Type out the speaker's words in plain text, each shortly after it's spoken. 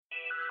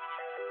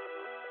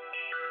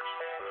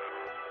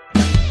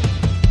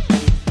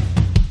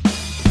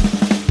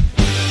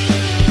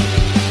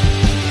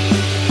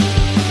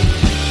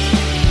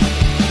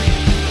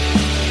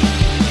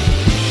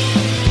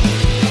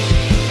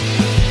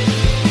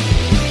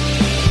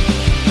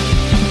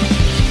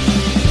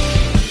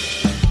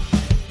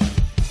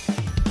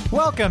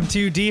Welcome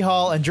to D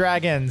Hall and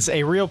Dragons,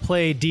 a real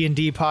play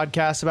D&D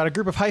podcast about a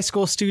group of high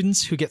school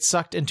students who get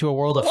sucked into a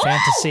world of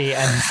fantasy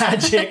and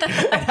magic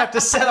and have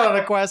to set out on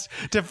a quest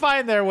to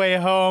find their way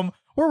home.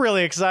 We're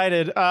really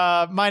excited.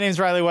 My name's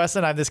Riley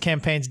Weston. I'm this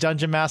campaign's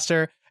dungeon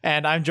master,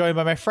 and I'm joined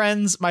by my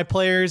friends, my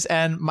players,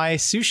 and my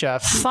sous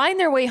chef. Find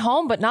their way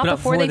home, but not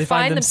before they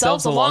find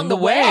themselves along the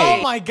way.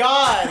 Oh my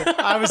god!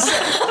 I was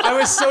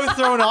so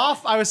thrown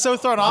off. I was so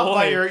thrown off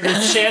by your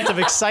chant of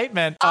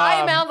excitement.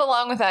 I mouth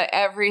along with that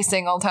every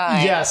single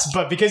time. Yes,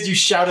 but because you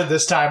shouted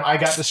this time, I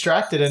got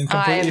distracted and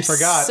completely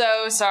forgot.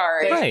 So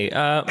sorry.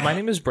 Hi, my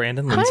name is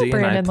Brandon Lindsay,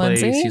 and I play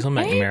Cecil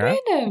McNamara.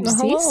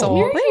 Cecil.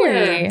 You're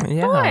here.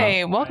 Yeah.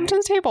 Hi, welcome to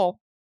the table.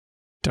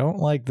 Don't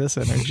like this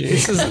energy.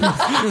 This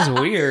is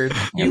weird.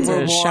 It's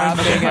a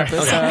shocking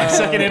episode.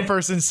 Second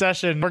in-person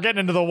session. We're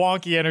getting into the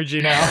wonky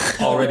energy now.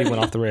 Already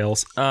went off the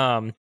rails.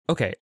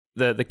 Okay.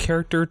 The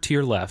character to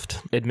your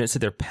left admits that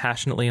they're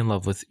passionately in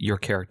love with your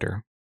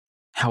character.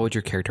 How would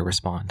your character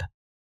respond?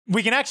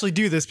 We can actually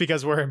do this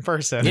because we're in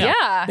person.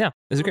 Yeah. Yeah,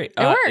 this is great.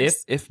 It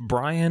works. If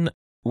Brian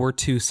were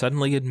to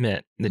suddenly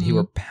admit that he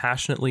were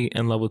passionately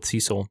in love with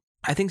Cecil,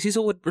 I think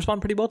Cecil would respond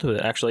pretty well to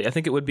it, actually. I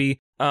think it would be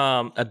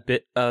a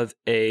bit of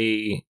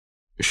a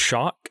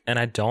shock, and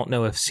I don't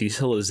know if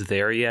Cecil is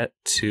there yet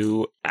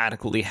to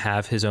adequately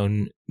have his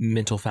own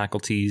mental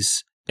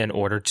faculties in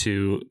order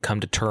to come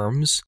to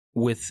terms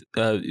with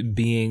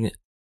being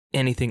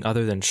anything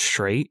other than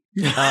straight.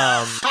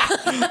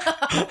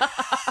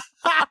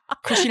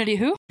 Christianity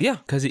who? Yeah,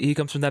 because he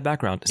comes from that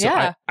background. So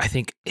Yeah. I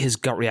think his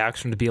gut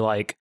reaction would be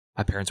like,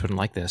 my parents wouldn't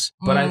like this.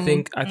 But I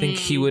think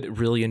he would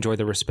really enjoy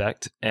the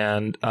respect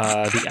and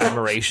the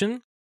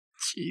admiration.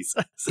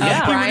 Jesus.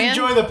 Yeah. He would Brian?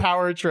 enjoy the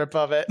power trip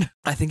of it.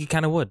 I think he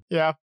kind of would.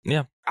 Yeah.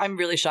 I'm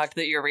really shocked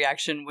that your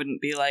reaction wouldn't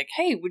be like,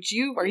 hey,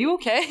 are you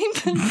okay?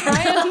 Brian?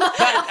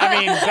 I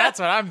mean, that's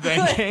what I'm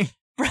thinking.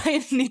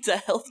 Brian needs a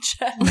health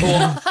check.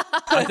 Well,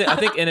 I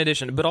think in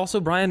addition, but also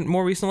Brian,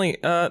 more recently,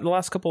 the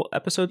last couple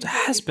episodes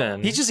has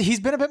been. He's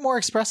been a bit more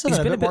expressive He's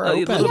and been a bit more a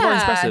open. little more Yeah,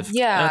 expressive.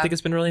 yeah. And I think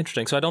it's been really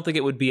interesting. So I don't think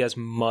it would be as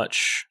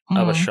much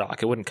of a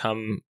shock. It wouldn't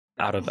come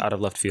out of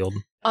left field.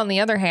 On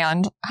the other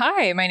hand,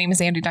 hi, my name is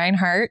Andy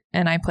Deinhart,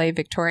 and I play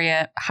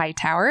Victoria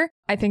Hightower.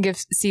 I think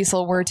if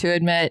Cecil were to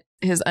admit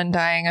his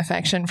undying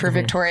affection for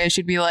Victoria,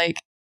 she'd be like,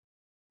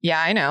 yeah,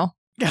 I know.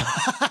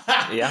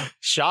 Yeah.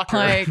 Shocker.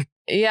 Like,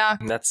 yeah.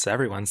 That's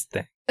everyone's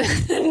thing.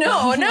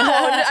 No.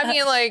 I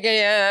mean, like,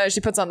 yeah, she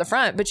puts on the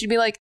front, but she'd be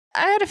like,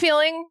 I had a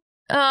feeling.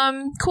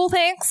 Cool,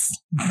 thanks.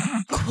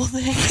 Cool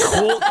things.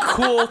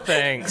 Cool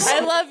thanks. I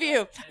love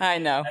you. I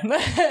know.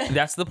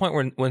 That's the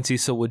point when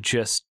Cecil would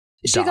just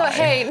She'd go, die.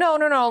 hey,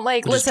 no.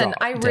 Like, Just listen, drop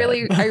I dead.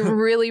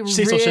 really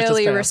Cecil shits his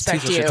really pants.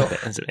 respect Cecil you. shits his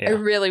pants, yeah. I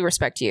really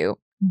respect you.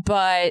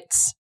 But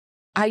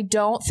I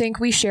don't think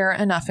we share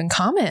enough in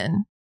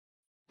common.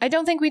 I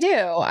don't think we do.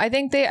 I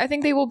think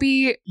they will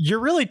be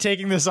You're really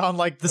taking this on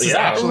like this is Yeah.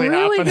 actually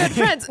really happening. good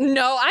friends.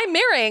 No, I'm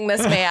marrying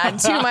this man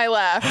to my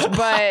left,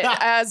 but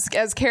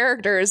as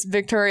characters,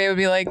 Victoria would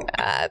be like,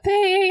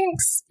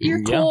 thanks. You're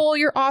Yeah. cool.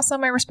 You're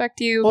awesome. I respect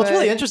you. Well, it's but-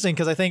 really interesting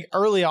because I think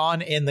early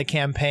on in the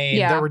campaign,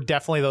 Yeah. there were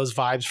definitely those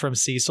vibes from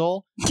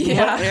Cecil.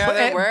 Yeah. Yeah,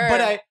 they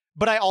were.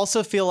 But I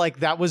also feel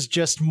like that was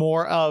just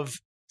more of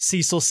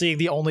Cecil seeing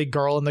the only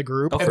girl in the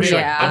group. Oh, and for being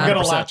sure. like, I'm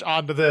going to 100%. latch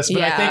onto this.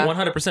 But I Yeah. think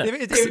 100%. it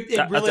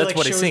really That's like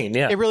what he's shows, seen,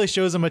 yeah. It really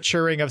shows a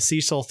maturing of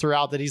Cecil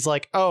throughout that he's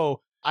like,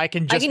 oh, I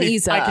can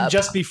ease up.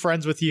 just be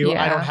friends with you.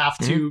 Yeah. I don't have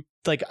to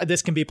like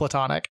this can be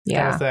platonic kind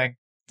Yeah. of thing.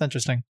 It's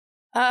interesting.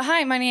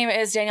 Hi, my name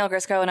is Danielle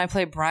Grisco, and I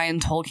play Brian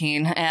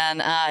Tolkien.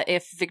 And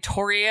if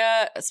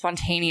Victoria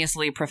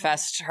spontaneously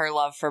professed her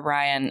love for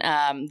Brian,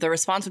 the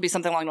response would be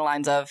something along the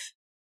lines of,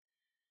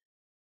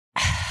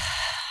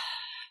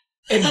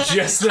 And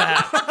just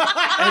that.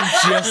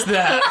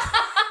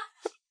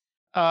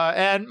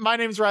 And my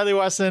name's Riley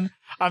Wesson.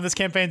 I'm this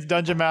campaign's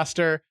dungeon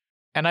master,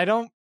 and I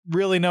don't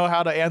really know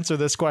how to answer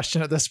this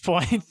question at this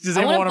point. Does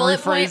anyone want to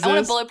rephrase I want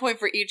a this bullet point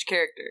for each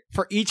character.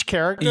 for each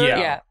character? Yeah.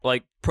 Yeah.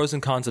 Like pros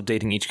and cons of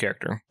dating each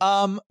character.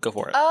 Go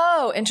for it.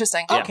 Oh,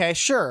 interesting. Yeah. Okay,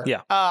 sure.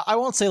 Yeah. I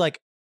won't say like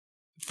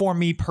for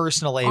me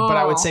personally, but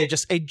I would say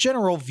just a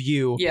general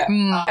view. Yeah.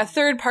 Mm. A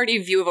third-party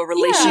view of a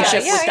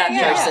relationship Yeah, with that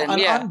yeah. person. An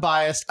Yeah.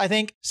 unbiased. I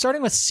think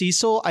starting with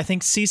Cecil, I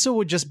think Cecil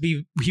would just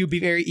be he would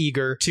be very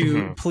eager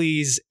to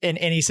please in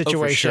any Oh,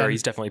 situation. for sure.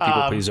 He's definitely a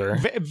people pleaser.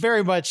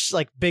 Very much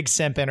like big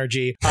simp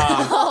energy.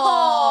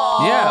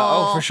 Yeah,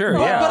 oh, for sure.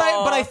 But, Yeah.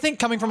 but I think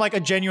coming from like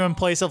a genuine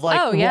place of like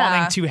Oh, yeah.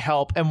 wanting to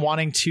help and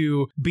wanting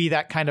to be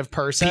that kind of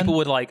person. People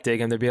would like dig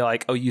him. They'd be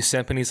like, oh, you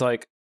simp? And he's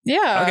like,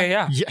 Yeah. okay,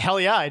 yeah. Hell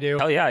yeah, I do.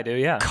 Hell yeah, I do,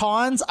 yeah.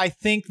 Cons, I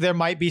think there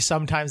might be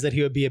sometimes that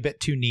he would be a bit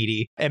too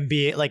needy and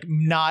be like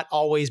not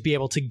always be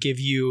able to give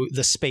you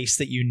the space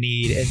that you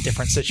need in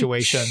different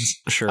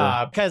situations. Sure.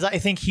 Because I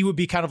think he would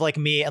be kind of like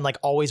me and like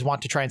always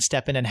want to try and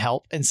step in and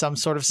help in some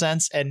sort of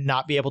sense and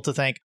not be able to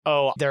think,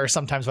 oh, there are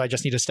some times where I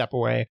just need to step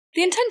away.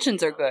 The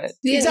intentions are good.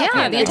 Exactly.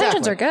 Yeah, the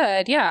intentions Exactly.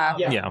 are good. Yeah.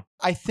 yeah.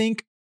 I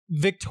think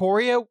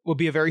Victoria would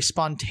be a very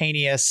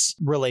spontaneous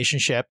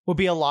relationship, would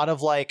be a lot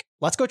of like,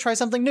 let's go try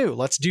something new.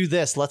 Let's do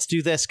this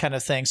kind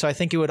of thing. So I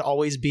think it would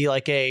always be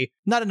like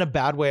not in a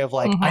bad way of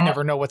like, I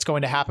never know what's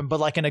going to happen, but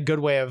like in a good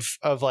way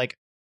of like,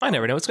 I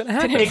never know what's going to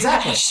happen.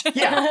 Exactly.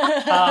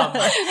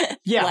 Yeah.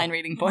 Yeah. Line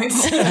reading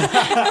points.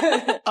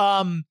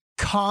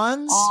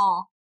 Cons,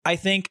 I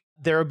think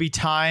there would be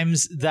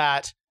times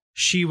that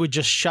she would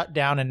just shut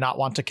down and not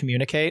want to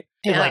communicate.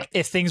 Yeah. Like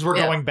if things were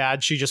going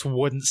bad, she just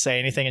wouldn't say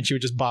anything and she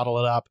would just bottle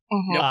it up.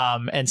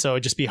 And so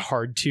it'd just be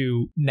hard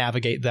to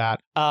navigate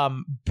that.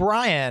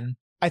 Brian,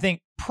 I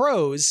think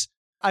pros,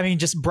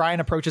 just Brian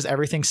approaches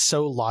everything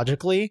so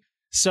logically.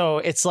 So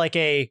it's like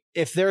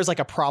if there's like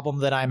a problem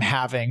that I'm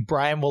having,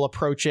 Brian will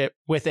approach it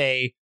with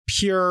a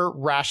pure,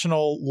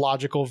 rational,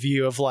 logical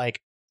view of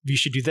like, you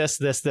should do this,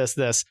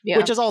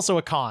 which is also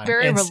a con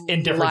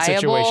in different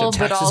situations.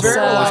 But Taxes will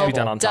always be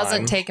done on doesn't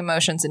time. take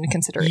emotions into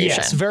consideration.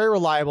 Yes, very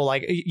reliable.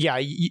 Like, yeah,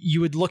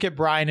 you would look at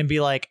Brian and be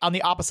like, on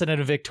the opposite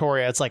end of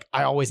Victoria, it's like,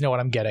 I always know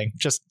what I'm getting.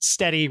 Just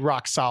steady,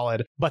 rock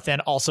solid, but then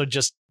also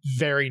just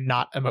very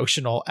not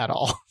emotional at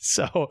all.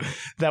 So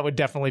that would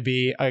definitely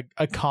be a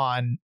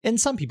con in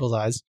some people's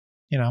eyes,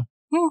 you know?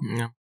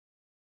 Yeah.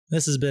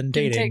 This has been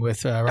dating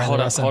with Riley Hold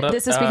Dawson. up.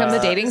 This has become the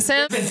dating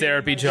sim.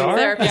 Therapy jar.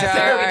 Therapy jar.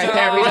 Therapy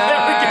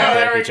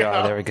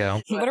jar. There we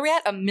go. What are we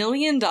at? $1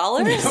 million?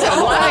 Oh my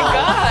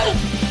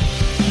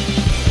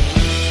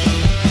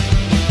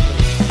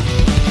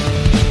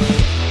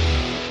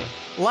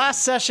God.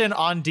 Last session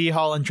on D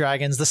Hall and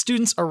Dragons, the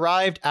students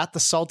arrived at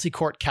the Salty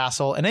Court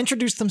Castle and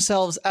introduced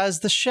themselves as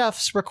the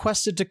chefs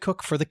requested to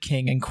cook for the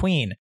king and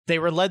queen. They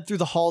were led through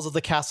the halls of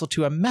the castle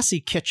to a messy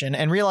kitchen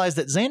and realized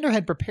that Xander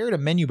had prepared a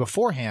menu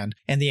beforehand,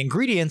 and the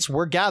ingredients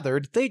were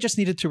gathered, they just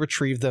needed to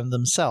retrieve them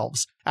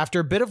themselves.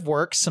 After a bit of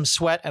work, some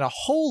sweat, and a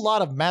whole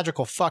lot of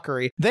magical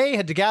fuckery, they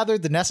had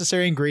gathered the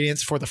necessary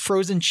ingredients for the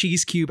frozen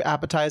cheese cube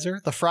appetizer,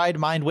 the fried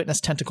Mind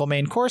Witness tentacle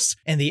main course,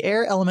 and the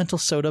air elemental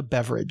soda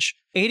beverage.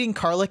 Aiding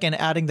Karlik and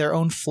adding their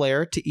own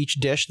flair to each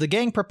dish, the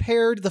gang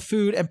prepared the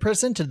food and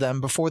presented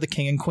them before the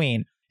king and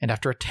queen. And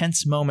after a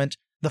tense moment,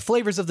 the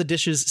flavors of the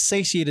dishes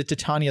satiated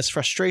Titania's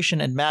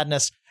frustration and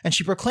madness, and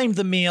she proclaimed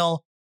the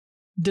meal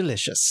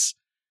delicious.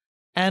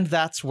 And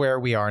that's where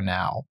we are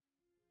now.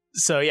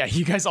 So yeah,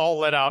 you guys all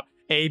let out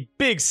a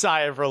big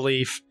sigh of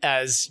relief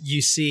as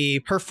you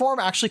see her form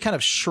actually kind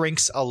of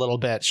shrinks a little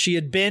bit. She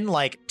had been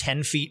like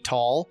 10 feet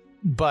tall,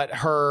 but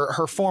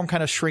her form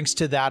kind of shrinks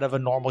to that of a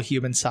normal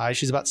human size.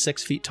 She's about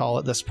 6 feet tall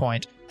at this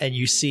point, and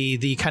you see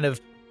the kind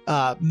of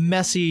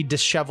messy,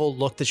 disheveled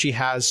look that she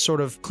has sort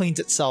of cleans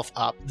itself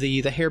up.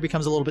 The hair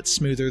becomes a little bit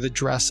smoother, the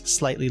dress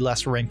slightly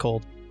less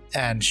wrinkled,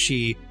 and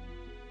she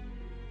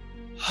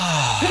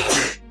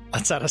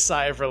lets out a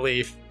sigh of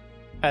relief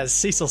as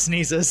Cecil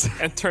sneezes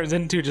and turns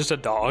into just a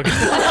dog.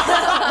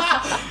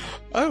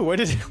 Oh, where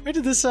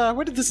did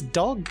this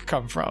dog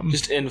come from?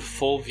 Just in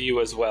full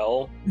view as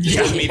well.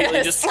 Yeah.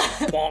 Immediately just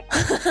womp.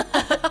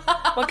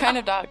 What kind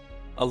of dog?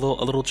 A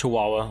little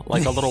chihuahua,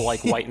 like a little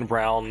like white and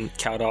brown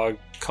cow dog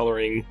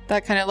coloring.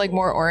 That kind of like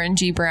more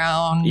orangey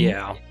brown.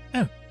 Yeah.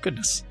 Oh,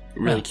 goodness.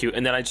 Really cute.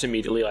 And then I just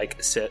immediately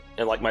like sit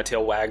and like my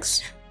tail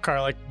wags.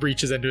 Karlik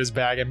reaches into his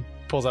bag and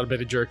pulls out a bit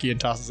of jerky and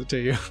tosses it to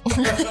you.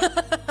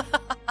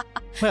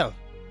 Well,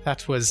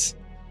 that was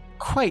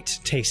quite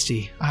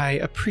tasty. I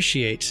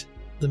appreciate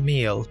the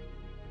meal.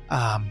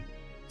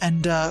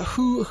 And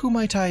who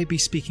might I be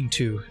speaking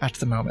to at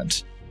the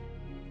moment?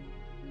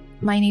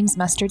 My name's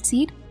Mustard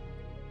Seed.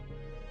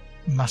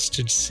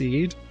 Mustard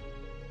Seed.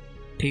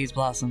 Peas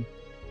Blossom.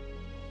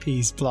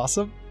 Peas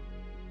Blossom.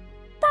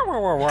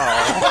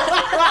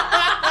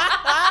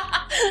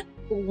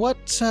 What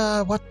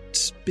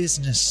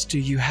business do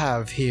you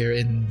have here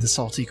in the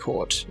Salty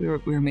Court? We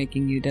were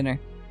making you dinner.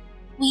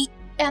 We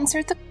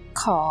answered the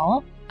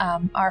call.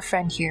 Our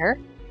friend here,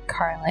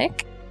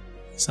 Karlik,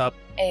 What's up?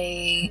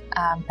 a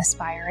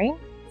aspiring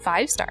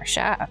 5-star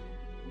chef.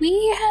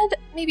 We had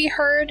maybe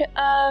heard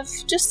of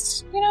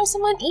just,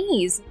 some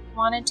unease.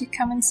 Wanted to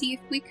come and see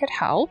if we could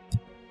help.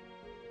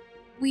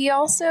 We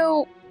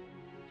also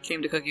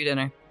came to cook you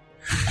dinner.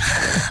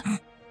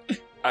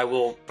 I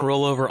will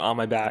roll over on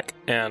my back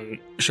and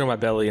show my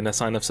belly in a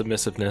sign of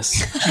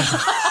submissiveness.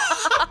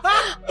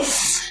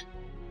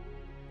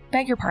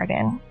 Beg your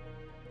pardon.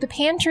 The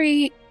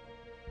pantry,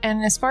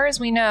 and as far as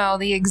we know,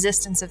 the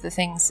existence of the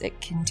things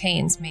it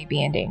contains may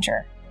be in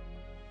danger.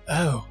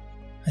 Oh,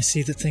 I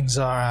see that things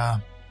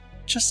are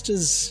just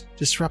as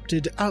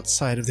disrupted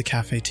outside of the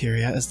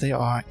cafeteria as they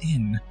are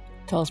in.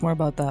 Tell us more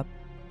about that.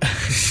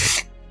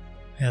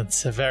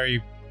 It's a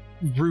very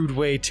rude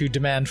way to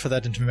demand for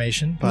that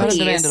information, but Not a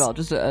demand at all.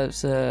 Just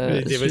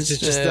it was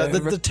just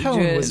the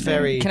tone was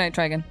very. Can I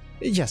try again?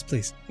 Yes,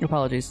 please.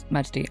 Apologies,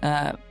 Majesty.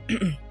 Tell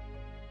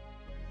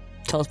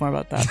us more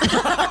about that.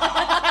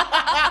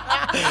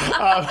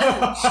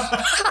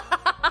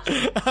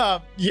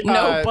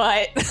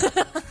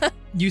 But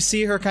you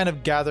see her kind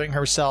of gathering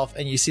herself,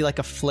 and you see like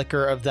a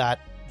flicker of that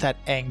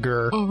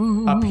anger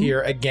up here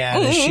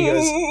again as she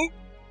goes,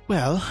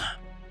 well,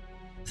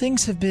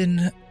 things have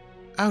been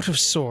out of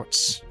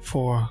sorts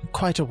for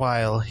quite a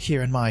while,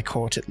 here in my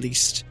court at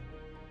least.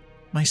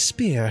 My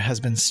spear has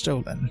been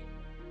stolen.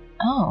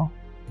 Oh.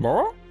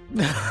 More?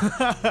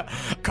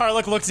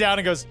 Karluk looks down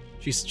and goes,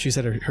 she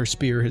said her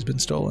spear has been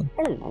stolen.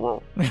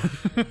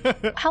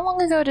 How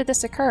long ago did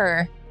this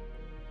occur?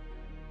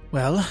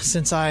 Well,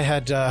 since I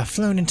had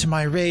flown into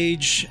my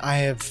rage, I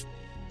have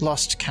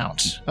lost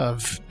count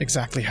of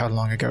exactly how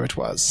long ago it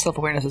was.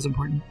 Self-awareness is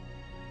important.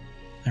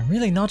 I'm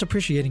really not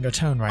appreciating your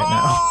tone right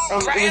now.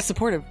 Oh, it was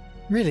supportive.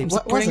 Really? I'm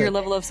What was supporting it? your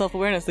level of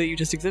self-awareness that you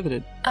just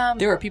exhibited.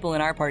 There are people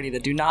in our party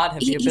that do not have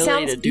the He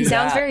ability to do he that.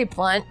 sounds very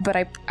blunt, but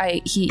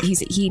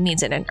he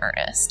means it in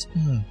earnest.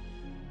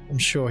 I'm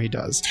sure he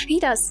does. He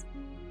does.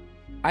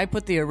 I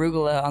put the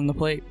arugula on the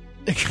plate.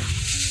 You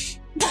see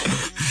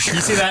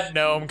that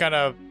gnome kind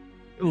of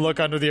look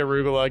under the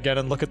arugula again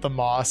and look at the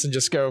moss and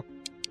just go,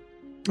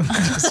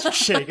 just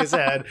shake his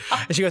head.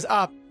 And she goes,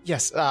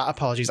 yes,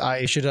 apologies.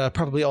 I should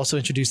probably also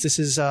introduce, this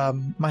is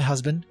my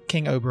husband,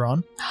 King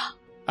Oberon.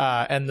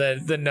 And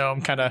the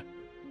gnome kind of,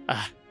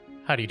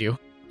 how do you do?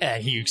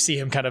 And you see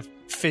him kind of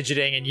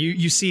fidgeting, and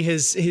you see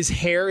his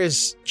hair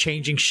is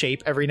changing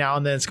shape every now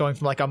and then. It's going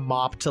from like a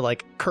mop to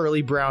like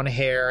curly brown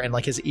hair, and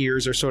like his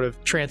ears are sort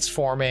of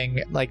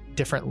transforming like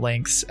different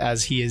lengths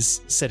as he is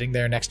sitting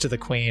there next to the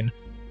queen.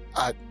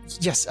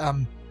 Yes,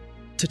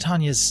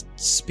 Titania's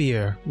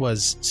spear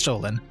was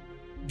stolen.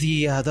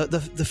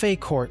 The Fey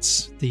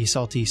courts, the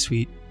salty,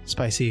 sweet,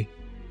 spicy,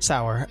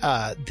 sour,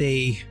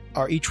 they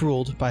are each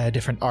ruled by a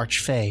different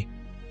archfey,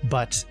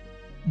 but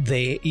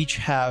they each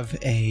have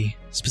a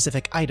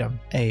specific item,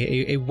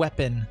 a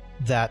weapon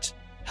that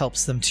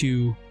helps them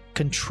to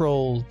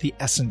control the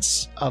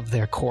essence of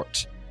their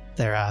court,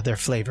 their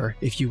flavor,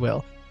 if you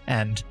will.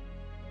 And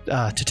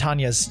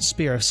Titania's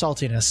spear of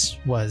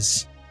saltiness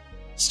was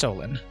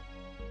stolen.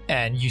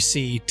 And you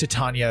see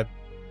Titania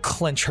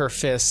clench her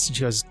fists, and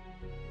she goes,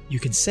 "You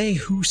can say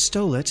who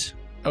stole it."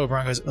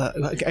 Oberon goes,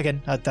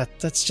 "Again,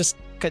 that's just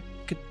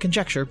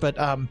conjecture," but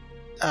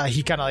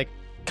he kind of like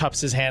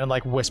cups his hand and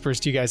like whispers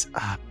to you guys,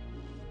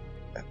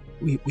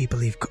 we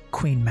believe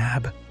Queen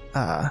Mab,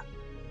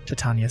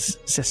 Titania's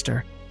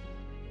sister,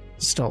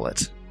 stole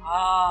it.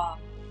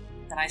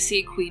 Then I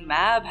see Queen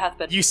Mab hath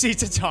been... You see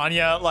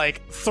Titania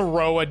like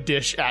throw a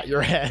dish at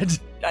your head.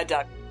 I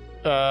duck.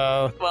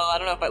 Well, I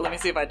don't know if let me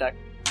see if I duck.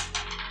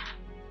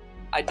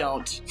 I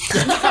don't.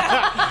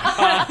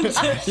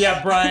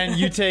 Yeah, Brian,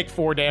 you take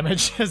 4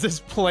 damage as this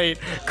plate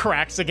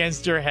cracks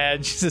against your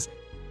head. She says,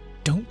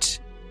 "Don't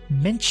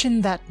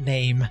mention that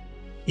name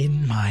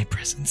in my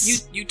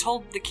presence." You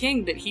told the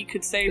king that he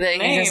could say The the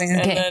name, king-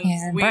 and king- then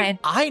he's we... Brian.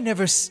 I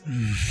never...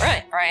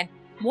 Brian.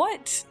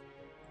 What?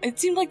 It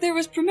seemed like there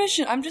was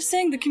permission. I'm just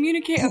saying the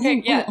communicate...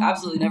 Okay, yeah,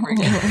 absolutely never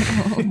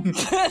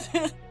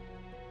again.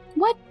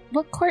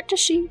 What court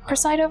does she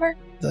preside over?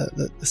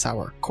 The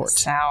Sour Court.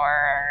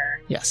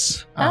 Sour.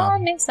 Yes.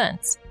 Makes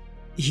sense.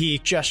 He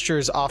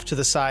gestures off to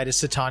the side as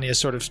Titania is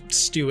sort of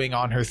stewing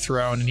on her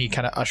throne, and he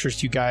kind of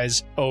ushers you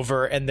guys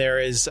over, and there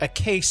is a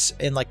case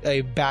in like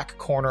a back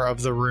corner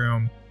of the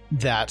room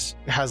that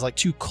has like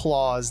 2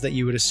 claws that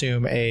you would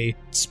assume a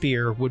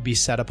spear would be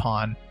set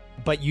upon.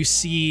 But you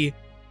see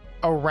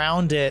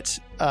around it,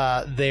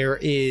 there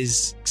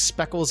is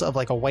speckles of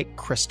like a white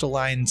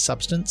crystalline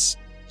substance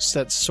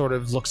that sort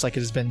of looks like it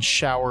has been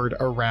showered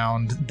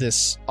around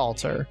this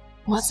altar.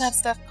 What's that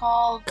stuff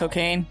called?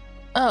 Cocaine.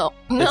 Oh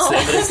no!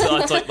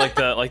 It's like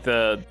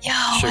the Yo,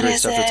 what sugary is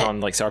stuff it? that's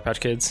on like Sour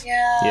Patch Kids.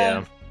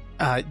 Yeah.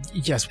 Yeah.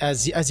 Yes,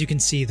 as you can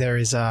see, there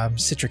is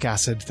citric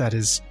acid that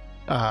is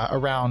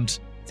around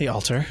the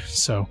altar.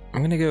 So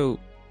I'm gonna go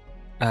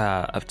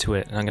up to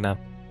it, and I'm gonna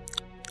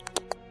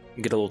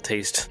get a little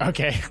taste.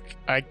 okay,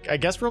 I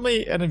guess roll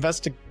me an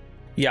investigation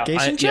Yeah,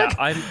 check.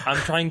 I'm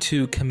trying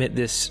to commit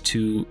this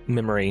to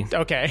memory.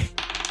 Okay,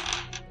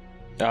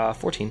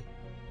 14.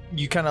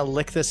 you kind of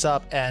lick this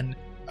up and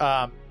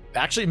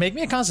actually make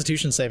me a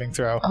Constitution saving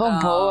throw.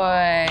 Oh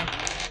boy.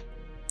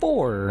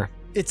 4.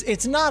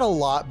 It's not a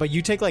lot, but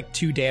you take like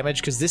 2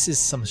 damage because this is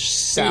some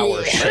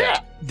sour shit.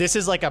 This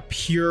is like a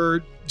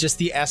pure, just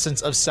the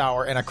essence of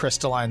sour in a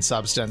crystalline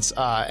substance,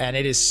 and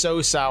it is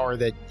so sour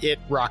that it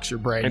rocks your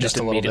brain And just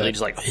just a little immediately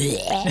bit.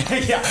 just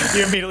like Yeah,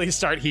 you immediately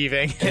start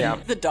heaving. yeah.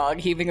 The dog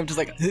heaving. I'm just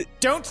like...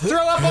 Don't throw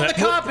up on the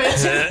carpet.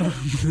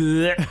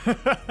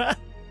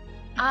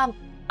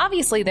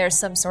 Obviously, there's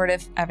some sort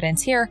of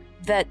evidence here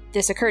that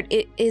this occurred.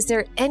 Is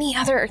there any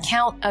other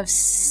account of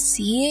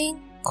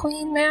seeing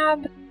Queen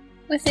Mab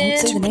within?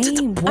 Don't say the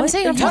name. I'm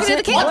saying I'm talking to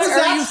the king. What was What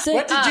are you that? saying?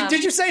 What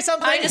did you say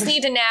something? I just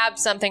need to nab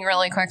something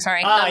really quick.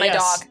 Sorry, not my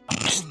yes. dog.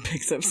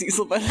 Picks up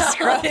Cecil by the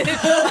scruff.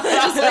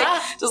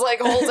 just like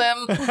hold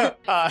him.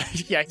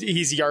 Yeah,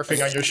 he's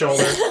yarfing on your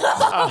shoulder.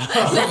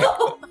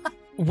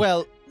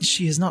 Well,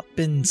 she has not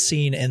been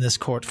seen in this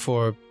court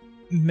for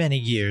many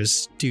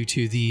years due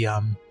to the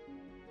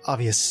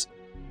obvious.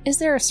 Is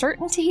there a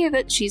certainty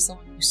that she's the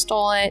one who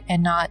stole it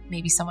and not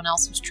maybe someone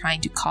else who's trying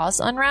to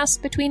cause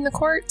unrest between the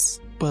courts?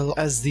 Well,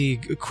 as the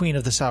queen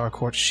of the Sour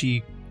Court,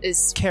 she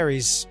Is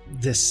carries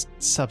this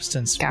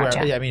substance. Gotcha.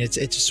 Where, I mean, it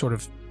just sort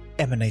of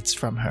emanates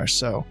from her.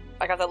 So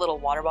I got that little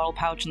water bottle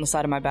pouch in the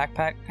side of my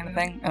backpack kind of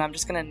thing, and I'm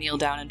just gonna kneel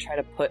down and try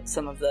to put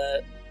some of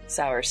the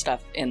sour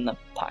stuff in the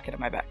pocket of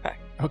my backpack.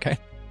 Okay.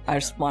 I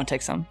just want to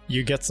take some.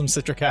 You get some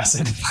citric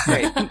acid.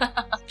 Great.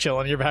 Chill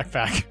in your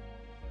backpack.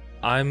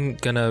 I'm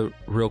gonna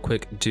real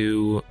quick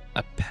do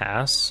a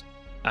pass.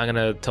 I'm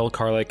gonna tell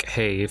Karlik,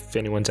 hey, if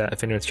anyone's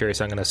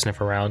curious, I'm gonna sniff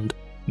around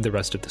the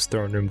rest of this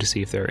throne room to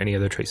see if there are any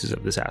other traces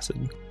of this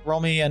acid. Roll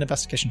me an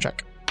investigation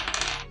check.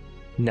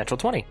 Natural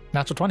 20.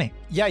 Natural 20.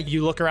 Yeah,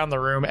 you look around the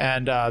room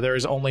and there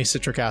is only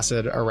citric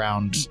acid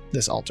around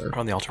this altar.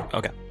 On the altar.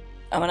 Okay.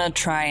 I'm gonna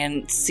try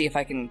and see if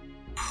I can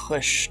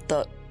push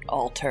the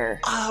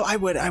altar. I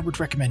would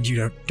recommend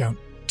you don't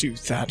do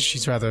that.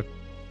 She's rather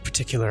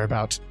particular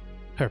about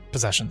her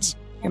possessions.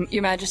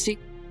 Your Majesty?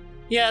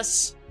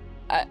 Yes.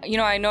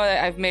 I know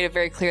that I've made it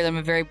very clear that I'm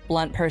a very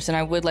blunt person.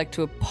 I would like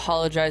to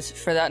apologize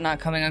for that not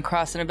coming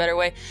across in a better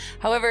way.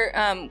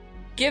 However,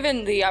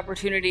 given the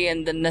opportunity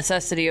and the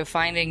necessity of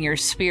finding your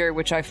spear,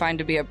 which I find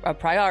to be a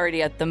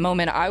priority at the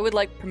moment, I would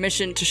like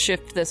permission to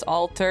shift this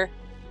altar.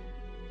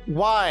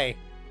 Why?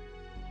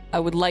 I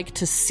would like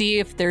to see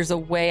if there's a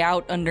way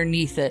out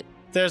underneath it.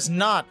 There's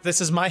not. This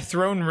is my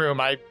throne room.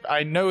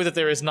 I know that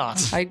there is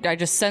not. I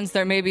just sense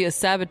there may be a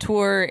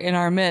saboteur in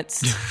our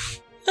midst.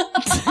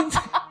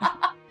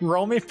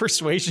 Roll me a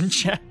persuasion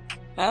check.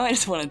 I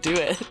just want to do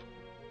it.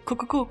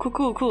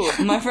 Cool.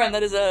 My friend,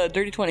 that is a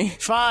dirty 20.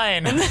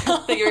 Fine.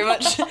 Thank you very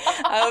much.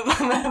 I'm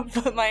going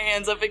to put my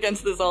hands up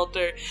against this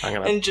altar. I'm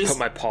going to put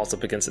my paws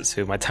up against it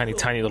too. My tiny,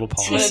 tiny little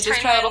paws. I'm going to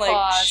just try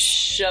and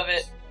shove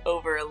it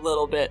over a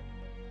little bit.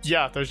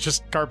 Yeah, there's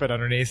just carpet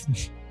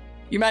underneath.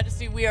 Your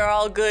Majesty, we are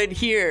all good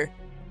here.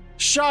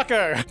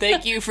 Shocker.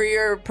 Thank you for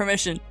your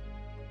permission.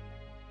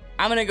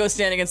 I'm going to go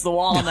stand against the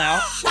wall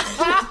now.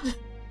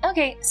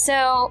 Okay,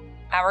 so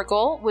our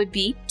goal would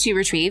be to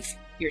retrieve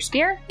your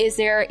spear. Is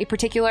there a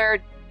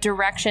particular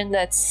direction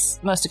that's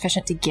most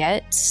efficient to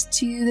get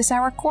to the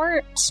Sour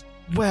Court?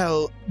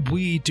 Well,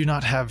 we do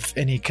not have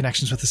any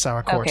connections with the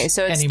Sour Court. Okay,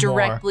 so it's anymore.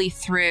 directly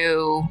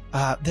through.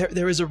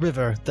 There is a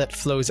river that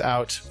flows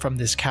out from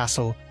this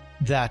castle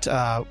that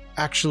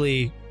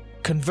actually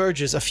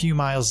converges a few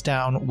miles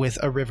down with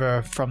a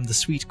river from the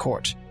Sweet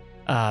Court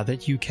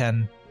that you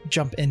can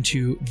jump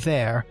into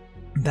there.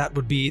 That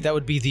would be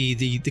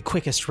the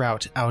quickest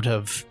route out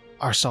of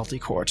our Salty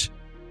Court.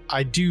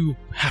 I do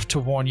have to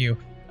warn you,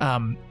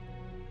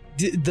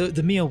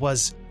 the meal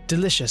was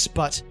delicious,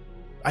 but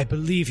I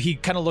believe he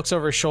kind of looks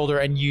over his shoulder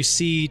and you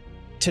see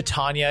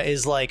Titania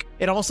is like,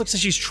 it almost looks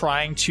like she's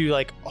trying to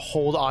like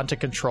hold on to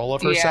control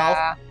of herself.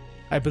 Yeah.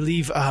 I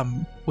believe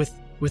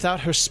without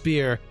her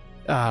spear,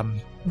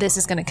 this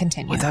is going to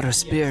continue. Without her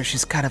spear,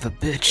 she's kind of a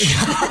bitch.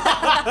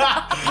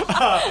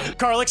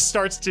 Karlik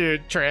starts to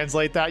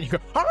translate that. You go,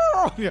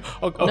 No.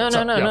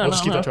 We'll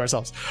just keep that to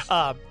ourselves.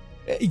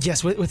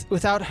 Yes,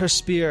 without her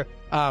spear,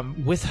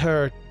 with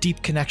her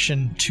deep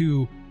connection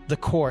to the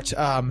court,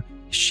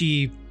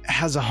 she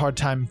has a hard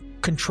time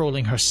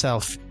controlling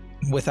herself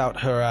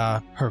without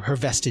her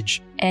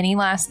vestige. Any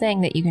last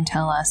thing that you can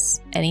tell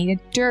us? Any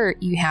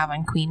dirt you have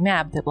on Queen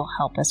Mab that will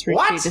help us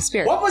retrieve the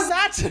spear? What was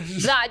that?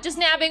 Just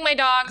napping my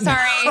dog.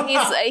 Sorry,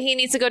 he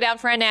needs to go down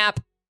for a nap.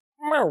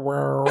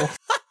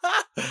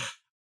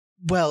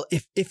 Well,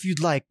 if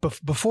you'd like,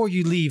 before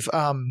you leave,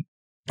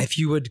 if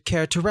you would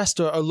care to rest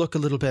or look a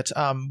little bit,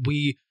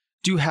 we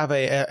do have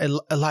a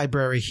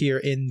library here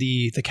in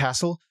the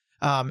castle.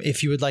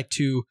 If you would like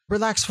to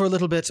relax for a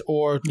little bit,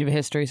 or You have a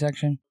history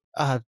section?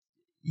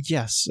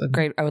 yes,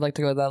 Great. I would like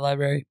to go to that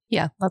library.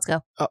 Yeah, let's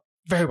go.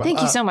 very well.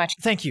 Thank you so much.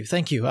 Thank you.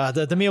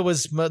 The meal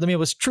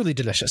was truly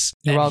delicious.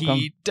 You're and welcome.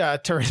 He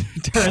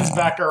turns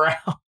back around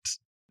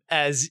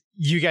as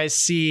you guys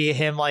see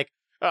him like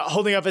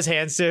holding up his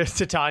hands to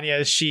Titania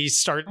as you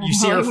see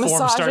her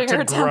form start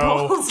to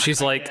grow.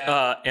 She's like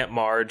Aunt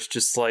Marge,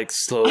 just like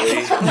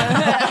slowly.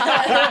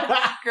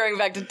 Growing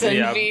back to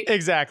 10 feet.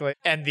 Exactly.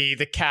 And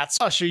the cats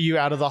usher you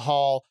out of the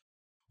hall.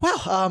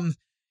 Well,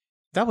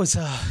 that was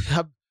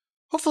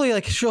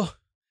hopefully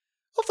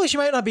she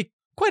might not be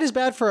quite as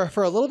bad for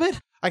a little bit.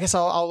 I guess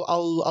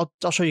I'll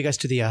show you guys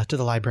to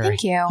the library.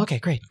 Thank you. Okay,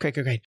 great.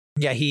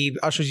 Yeah, he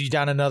ushers you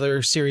down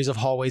another series of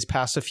hallways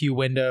past a few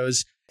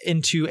windows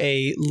into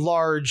a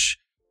large,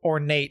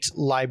 ornate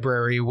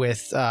library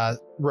with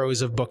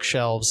rows of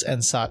bookshelves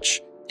and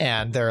such.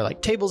 And there are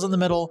like tables in the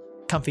middle,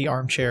 comfy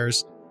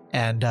armchairs,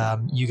 and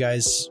you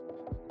guys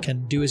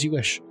can do as you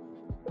wish.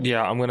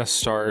 Yeah, I'm gonna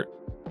start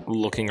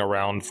looking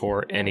around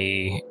for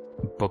any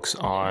books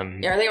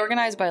on. Are they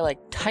organized by like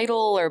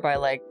title or by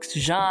like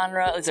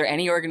genre? Is there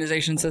any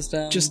organization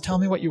system? Just tell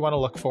me what you want to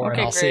look for, and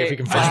Okay, I'll see if we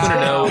can I find just want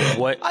to it.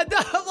 know what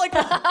I'm like,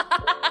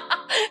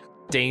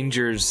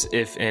 dangers,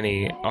 if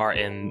any, are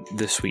in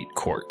the Sweet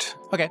Court.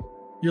 okay,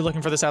 you're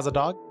looking for this as a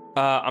dog?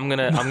 I'm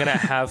gonna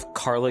have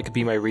Karlik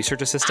be my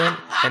research assistant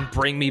and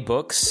bring me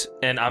books,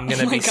 and I'm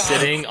gonna be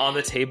sitting on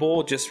the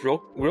table just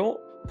real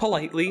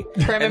politely,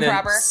 Prim and then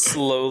proper.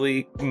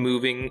 slowly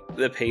moving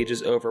the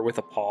pages over with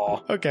a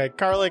paw. Okay,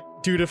 Karlik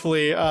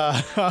dutifully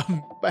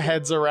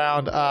heads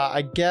around.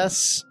 I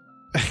guess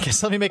I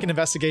guess let me make an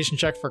investigation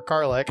check for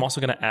Karlik. I'm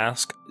also going to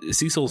ask,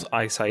 Cecil's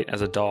eyesight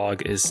as a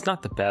dog is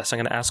not the best. I'm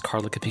going to ask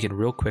Karlik if he can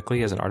real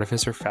quickly, as an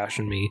artificer,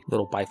 fashion me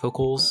little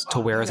bifocals to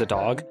wear as a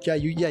dog. Yeah,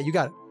 you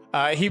got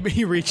it.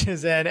 He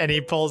reaches in and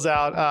he pulls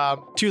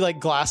out 2 like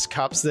glass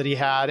cups that he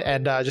had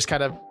and just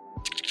kind of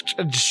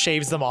just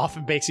shaves them off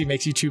and makes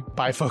you 2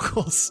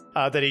 bifocals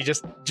that he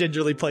just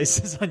gingerly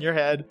places on your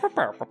head.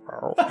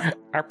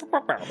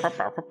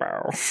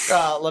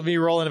 Let me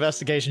roll an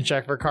investigation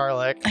check for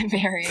Karlik. I'm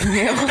marrying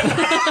you.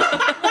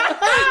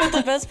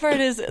 The best part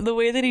is the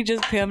way that he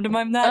just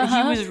pantomimed that,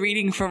 he was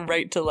reading from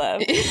right to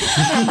left.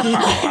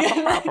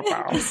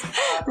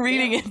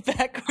 Reading it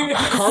backwards.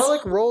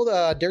 Karlik rolled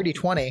a dirty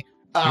 20.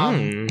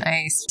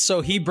 Nice.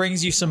 So he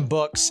brings you some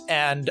books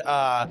and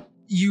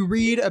you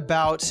read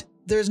about,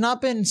 there's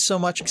not been so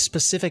much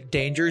specific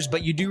dangers,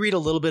 but you do read a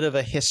little bit of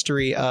a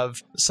history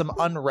of some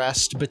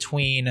unrest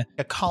between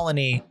a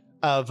colony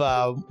of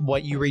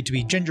what you read to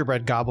be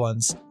gingerbread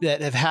goblins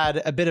that have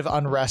had a bit of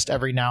unrest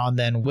every now and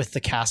then with the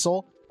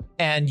castle.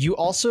 And you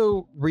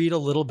also read a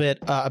little bit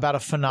about a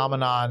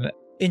phenomenon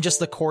in just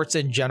the courts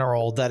in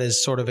general that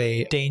is sort of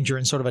a danger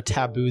and sort of a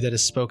taboo that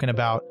is spoken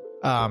about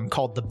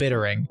called the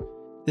bittering.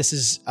 This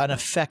is an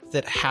effect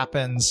that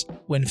happens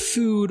when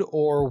food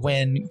or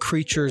when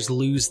creatures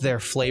lose their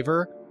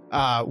flavor,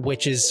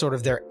 which is sort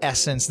of their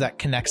essence that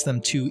connects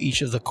them to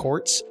each of the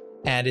courts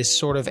and is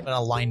sort of an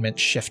alignment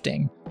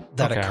shifting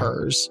that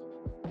occurs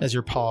as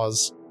your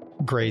paws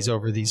graze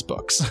over these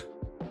books.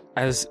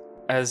 As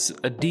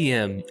a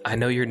DM, I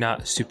know you're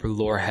not super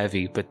lore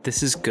heavy, but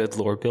this is good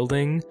lore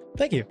building.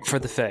 Thank you. For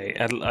the Fae.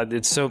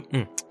 It's so,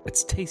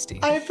 it's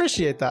tasty. I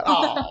appreciate that.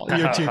 Oh,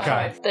 you're too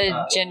kind.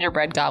 The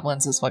gingerbread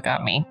goblins is what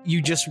got me.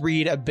 You just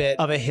read a bit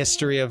of a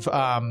history of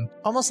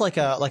almost like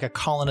a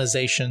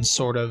colonization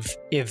sort of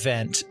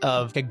event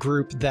of a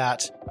group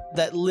that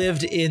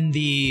lived in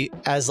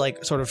as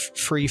like sort of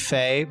free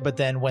Fae, but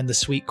then when the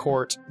Sweet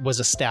Court was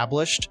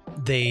established,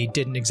 they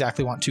didn't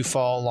exactly want to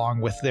follow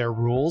along with their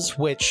rules,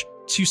 which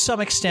to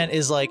some extent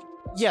is like,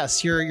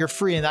 yes, you're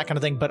free and that kind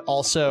of thing, but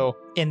also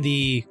in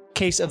the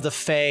case of the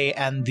Fae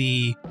and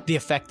the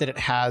effect that it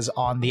has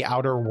on the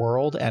outer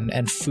world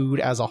and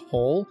food as a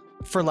whole,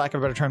 for lack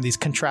of a better term, these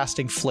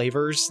contrasting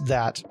flavors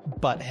that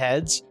butt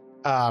heads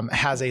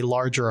has a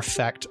larger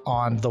effect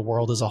on the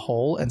world as a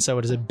whole. And so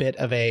it is a bit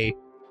of it's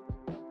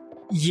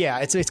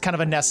kind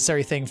of a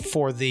necessary thing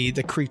for the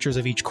creatures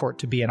of each court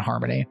to be in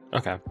harmony.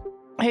 Okay.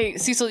 Hey,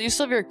 Cecil, you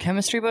still have your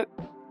chemistry book?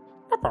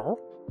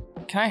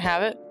 Can I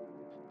have it?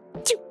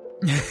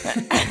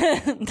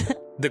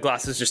 The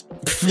glasses just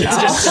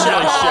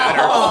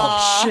shatter.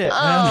 Oh shit,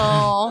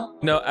 man.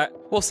 No,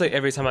 we'll say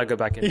every time I go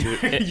back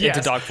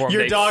into dog form,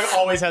 your dog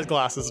always has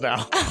glasses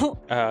now.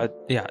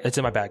 Yeah, it's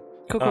in my bag.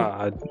 Cool.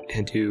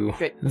 Into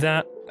Great.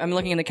 that. I'm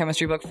looking in the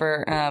chemistry book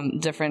for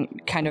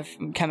different kind of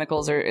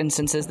chemicals or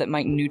instances that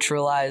might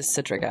neutralize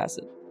citric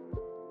acid.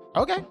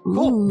 Okay,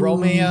 cool. Ooh. Roll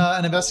me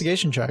an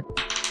investigation check.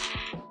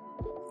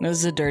 This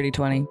is a dirty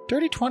 20.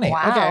 Dirty 20.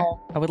 Wow. Okay.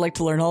 I would like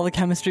to learn all the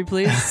chemistry,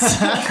 please.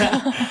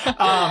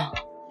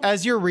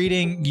 As you're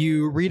reading,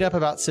 you read up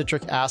about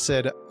citric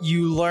acid.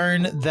 You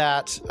learn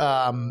that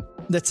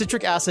that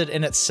citric acid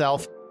in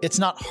itself, it's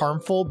not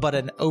harmful, but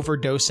an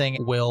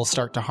overdosing will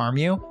start to harm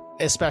you,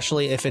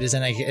 especially if it is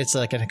it's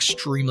like an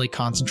extremely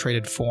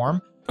concentrated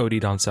form.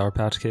 OD'd on Sour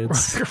Patch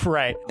Kids.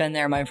 Right. Been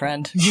there, my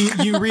friend.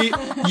 You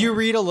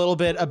read a little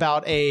bit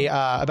about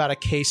a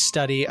case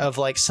study of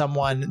like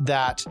someone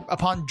that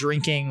upon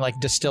drinking like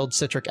distilled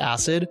citric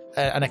acid,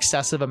 an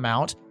excessive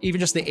amount, even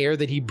just the air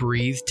that he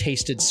breathed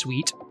tasted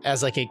sweet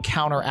as like a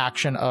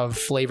counteraction of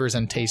flavors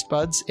and taste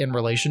buds in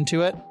relation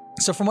to it.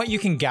 So from what you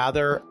can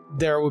gather,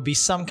 there would be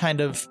some kind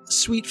of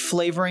sweet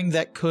flavoring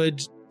that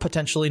could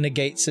potentially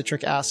negate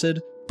citric acid.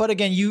 But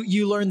again,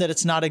 you learn that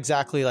it's not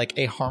exactly like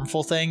a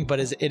harmful thing, but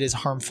it is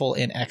harmful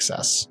in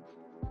excess.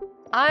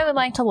 I would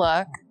like to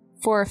look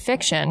for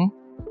fiction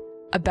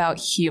about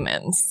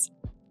humans.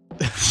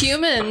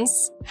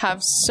 Humans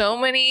have so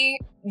many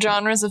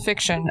genres of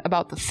fiction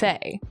about the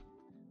Fae.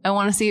 I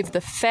want to see if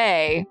the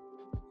Fae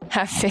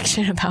have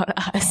fiction about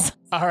us.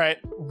 All right,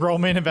 roll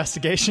me an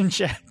investigation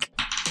check.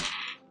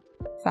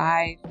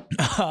 5.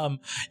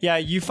 Yeah,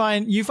 you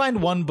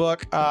find one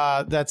book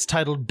that's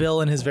titled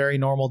Bill and His Very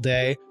Normal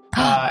Day.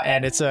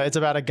 And it's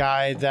about a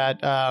guy that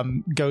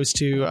goes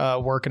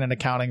to work in an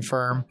accounting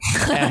firm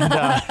and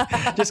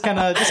just kind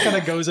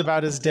of goes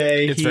about his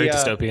day. It's very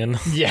dystopian.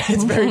 Yeah,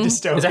 it's very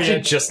dystopian. It's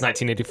actually just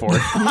 1984.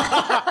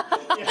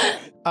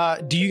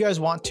 Do you guys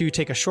want to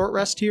take a short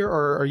rest here,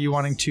 or are you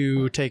wanting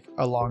to take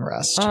a long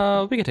rest?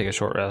 We can take a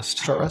short rest.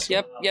 Short rest?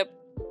 Yep.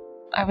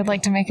 I would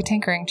like to make a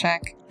tinkering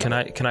check. Can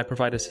I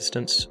provide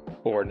assistance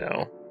or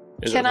no?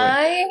 Can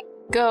I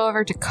go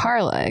over to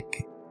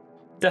Karlik?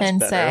 That's and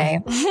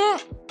better. say,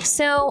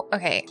 so,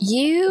 okay,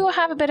 you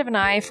have a bit of an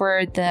eye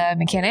for the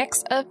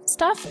mechanics of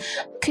stuff.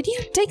 Could you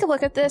take a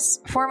look at this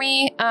for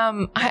me?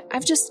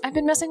 I've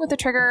been messing with the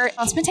trigger.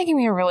 It's been taking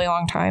me a really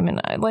long time,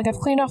 and I've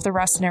cleaned off the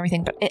rust and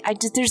everything, but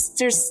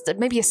there's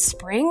maybe a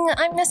spring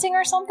I'm missing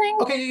or something.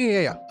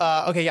 Okay,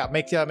 yeah. Okay, yeah,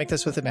 make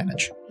this with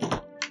advantage.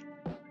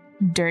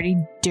 Dirty,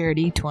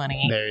 dirty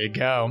 20. There you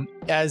go.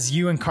 As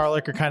you and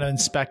Karlik are kind of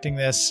inspecting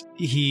this,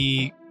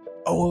 he...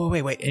 Oh,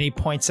 wait. And he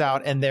points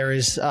out, and there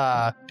is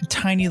a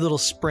tiny little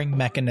spring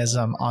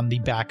mechanism on the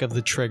back of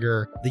the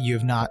trigger that you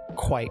have not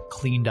quite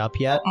cleaned up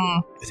yet.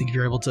 I think if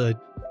you're able to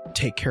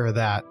take care of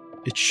that,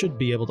 it should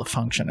be able to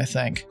function, I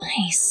think.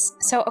 Nice.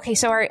 So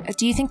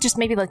do you think just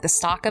maybe like the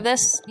stock of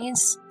this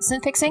needs some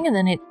fixing and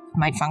then it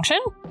might function?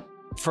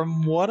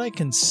 From what I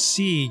can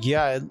see,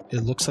 yeah,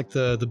 it looks like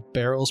the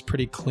barrel's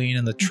pretty clean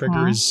and the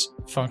trigger is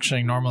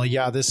functioning normally.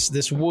 Yeah,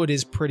 this wood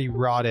is pretty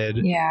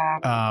rotted.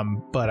 Yeah.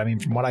 But I mean,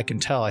 from what I can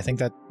tell, I think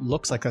that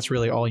looks like that's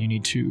really all you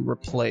need to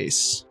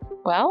replace.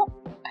 Well,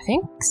 I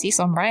think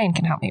Cecil and Brian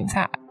can help me with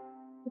that.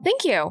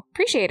 Thank you.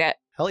 Appreciate it.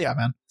 Hell yeah,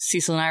 man.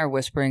 Cecil and I are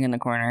whispering in the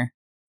corner.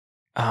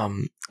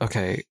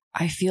 Okay.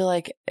 I feel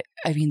like,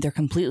 I mean, they're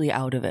completely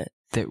out of it.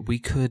 That we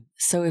could...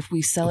 So if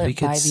we sell it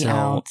by the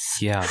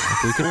ounce... Yeah,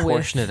 if we could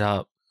portion it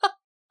up.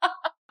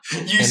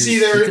 You see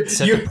there... We could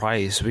set the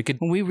price.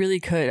 We really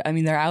could. I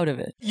mean, they're out of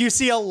it. You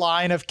see a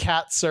line of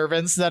cat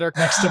servants that are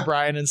next to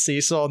Brian and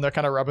Cecil, and they're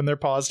kind of rubbing their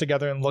paws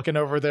together and looking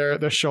over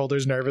their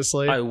shoulders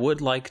nervously. I would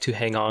like to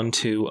hang on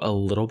to a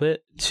little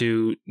bit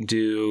to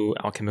do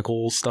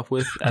alchemical stuff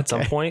with at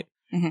some point.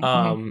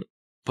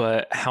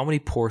 But how many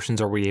portions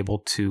are we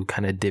able to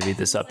kind of divvy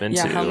this up into?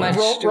 Yeah, how much?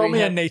 Roll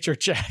me a nature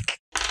check.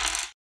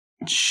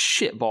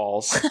 Shit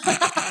balls.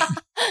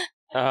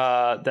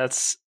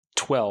 That's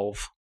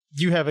 12.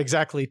 You have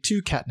exactly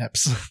 2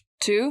 catnips.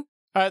 2?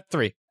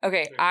 3.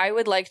 Okay, I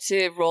would like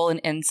to roll an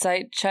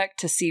insight check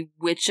to see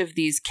which of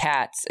these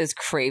cats is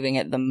craving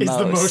it the most. Is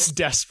the most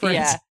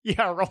desperate.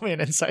 Yeah, roll me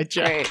an insight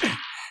check. Right.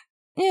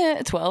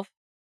 Yeah, 12.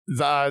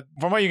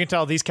 From what you can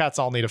tell, these cats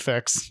all need a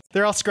fix.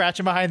 They're all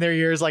scratching behind their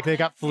ears like they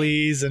got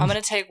fleas. And... I'm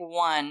going to take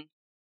one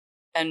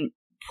and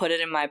put it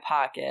in my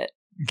pocket.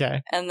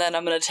 Okay. And then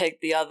I'm going to take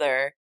the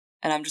other,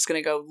 and I'm just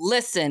going to go,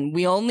 listen,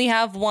 we only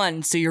have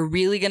one, so you're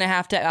really going to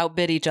have to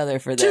outbid each other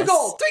for this. 2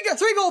 gold,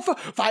 3 gold,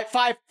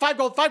 5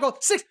 gold,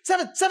 6,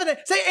 7,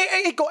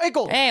 8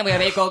 gold. And we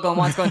have 8 gold going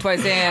once, going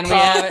twice, and we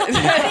have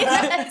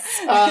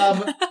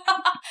it.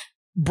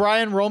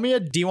 Brian, roll me a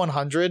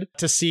D100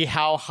 to see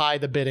how high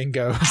the bidding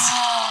goes.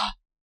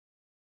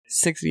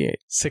 68.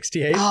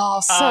 68?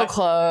 Oh, so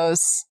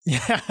close.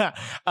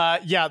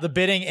 Yeah, the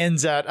bidding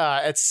ends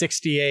at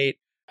 68.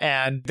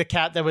 And the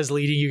cat that was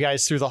leading you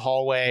guys through the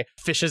hallway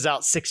fishes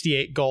out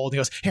 68 gold. And he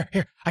goes,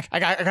 here, I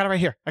got it right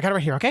here.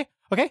 Okay.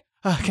 Can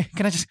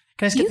I just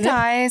get you the nip?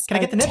 guys Can I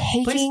get the nip,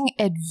 taking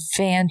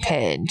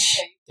advantage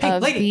Hey,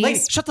 of lady,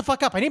 shut the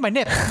fuck up. I need my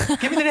nip.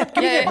 Give me the nip.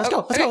 Let's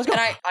go. And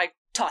I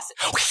toss it.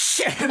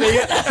 And they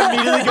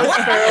immediately goes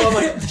feral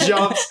and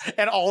jumps,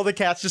 and all the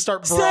cats just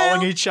start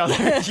brawling each other.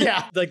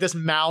 Yeah, like this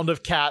mound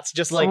of cats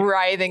just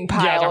writhing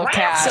pile of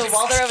cats. So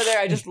while they're over there,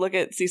 I just look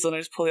at Cecil and I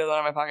just pull the other one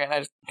out of my pocket and I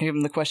just give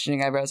him the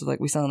questioning eyebrows of like,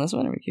 we selling this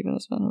one? Are we keeping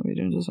this one? Are we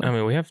doing this one? I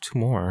mean, we have 2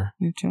 more.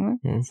 You have 2 more?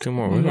 2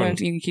 more. You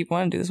can keep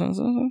one and do this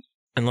one.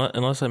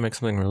 Unless I make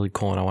something really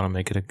cool and I want to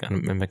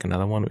make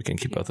another one, we can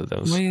keep both of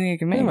those. What do you think you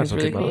can make? Yeah, It's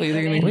really cool. You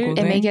think you can make a cool It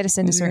thing? may get us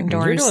into certain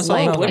You're doors. doing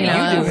Like, something. What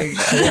are you doing?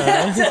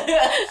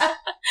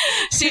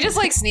 She just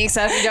like sneaks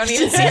up. You don't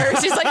even see her.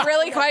 She's like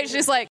really quiet.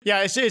 She's like,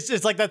 Yeah,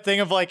 it's like that thing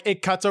of like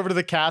it cuts over to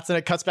the cats and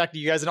it cuts back to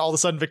you guys, and all of a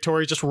sudden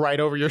Victoria's just right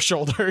over your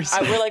shoulders.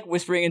 We're like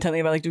whispering intently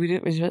about like, do we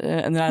do it?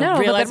 And then No, I but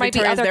realize there might be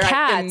Victoria's other there. I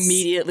cats.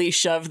 immediately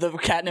shove the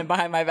catnip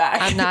behind my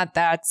back. I'm not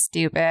that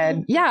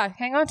stupid. Yeah,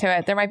 hang on to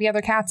it. There might be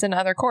other cats in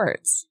other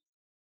courts.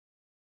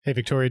 Hey,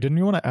 Victoria, didn't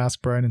you want to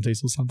ask Brian and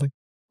Cecil something?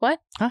 What?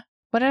 Huh?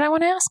 What did I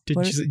want to ask?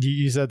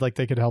 You said like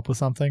they could help with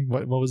something?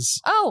 What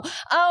was...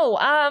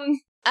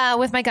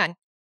 With my gun.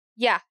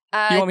 Yeah.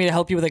 You want me to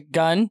help you with a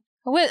gun?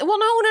 No.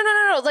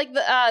 Like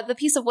the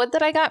piece of wood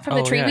that I got from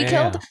the tree we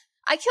killed. Yeah.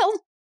 I killed.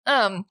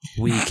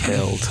 We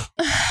killed.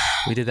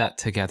 We did that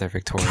together,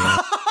 Victoria.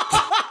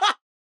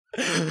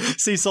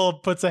 Cecil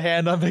puts a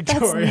hand on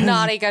Victoria. That's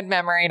not a good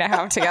memory to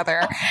have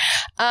together.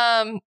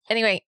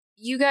 Anyway,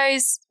 you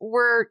guys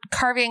were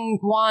carving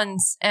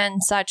wands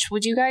and such.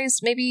 Would you guys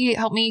maybe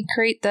help me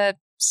create the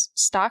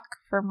stock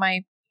for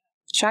my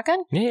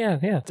shotgun?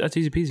 Yeah. That's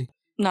easy peasy.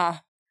 Nah.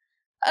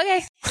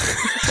 Okay.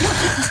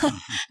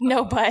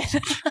 No, but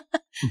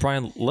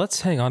Brian,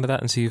 let's hang on to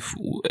that and see if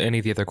any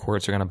of the other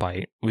courts are going to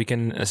bite. We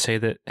can say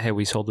that, hey,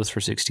 we sold this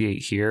for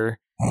 68 here.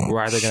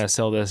 We're either going to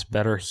sell this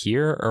better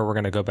here or we're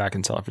going to go back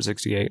and sell it for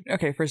 68.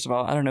 Okay, first of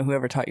all, I don't know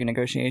whoever taught you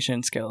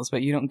negotiation skills,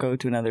 but you don't go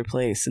to another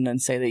place and then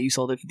say that you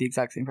sold it for the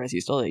exact same price you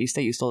stole it. You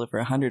say you sold it for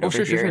 100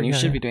 over here, and you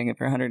should be doing it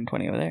for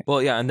 120 over there.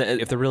 Well, yeah, and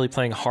if they're really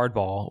playing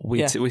hardball,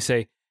 we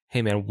say,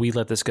 hey, man, we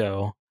let this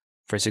go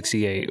for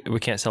 68.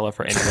 We can't sell it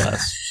for any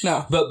less.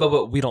 No.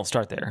 But we don't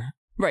start there.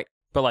 Right.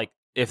 But like,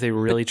 if they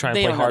really try and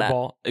play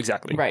hardball,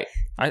 exactly. Right.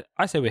 I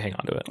say we hang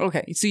on to it.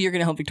 Okay, so you're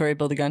going to help Victoria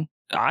build a gun?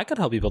 I could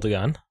help you build a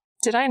gun.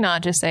 did I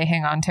not just say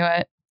hang on to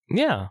it?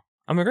 Yeah,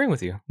 I'm agreeing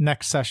with you.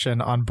 Next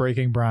session on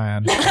Breaking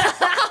Brian.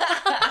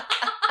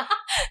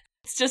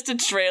 It's just a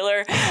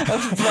trailer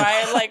of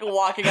Brian like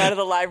walking out of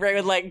the library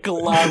with like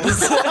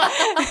gloves.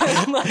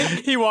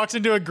 He walks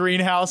into a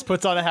greenhouse,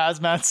 puts on a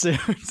hazmat suit.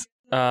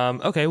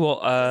 Okay, well,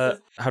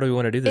 how do we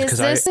want to do this? Is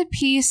this a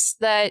piece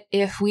that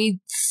if we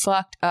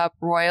fucked up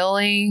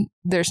royally,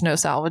 there's no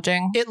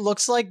salvaging? It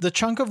looks like the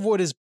chunk of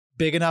wood is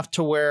big enough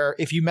to where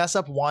if you mess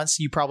up once,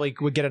 you probably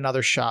would get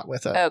another shot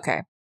with it.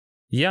 Okay.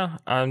 Yeah.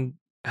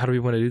 How do we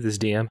want to do this,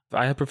 DM?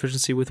 I have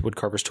proficiency with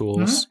woodcarver's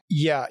tools.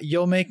 Yeah,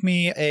 you'll make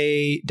me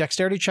a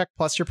dexterity check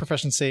plus your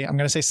proficiency. I'm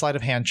going to say sleight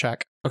of hand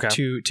check Okay.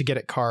 to get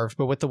it carved,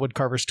 but with the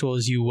woodcarver's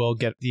tools, you will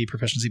get the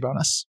proficiency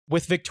bonus.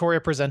 With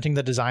Victoria presenting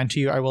the design to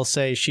you, I will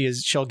say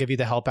she'll give you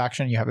the help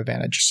action. You have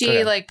advantage.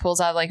 She pulls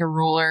out like a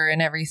ruler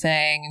and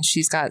everything, and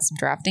she's got some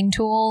drafting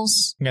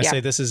tools. I'm going to say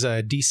this is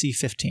a DC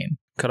 15.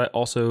 Could I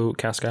also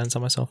cast guidance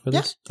on myself for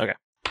this? Okay.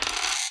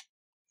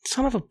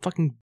 Son of a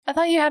fucking... I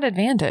thought you had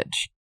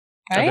advantage.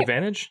 I have Right?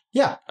 advantage?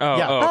 Yeah. Oh,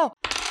 yeah.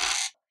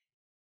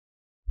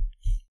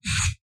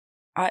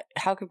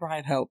 How could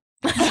Brian help?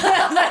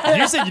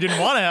 You said you didn't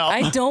want to help.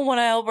 I don't want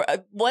to help.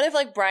 What if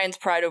like Brian's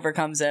pride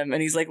overcomes him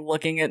and he's like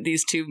looking at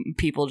these two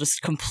people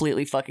just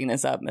completely fucking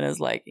this up and is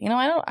like,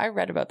 I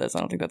read about this. I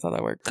don't think that's how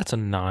that works. That's a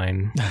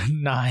 9.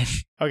 9.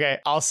 Okay,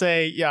 I'll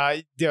say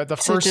the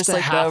So first just,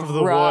 like, half the of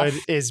the rough-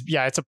 wood is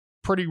it's a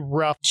pretty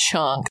rough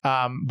Chunk.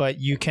 but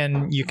you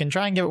can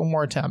try and give it one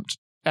more attempt.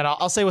 And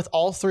I'll say with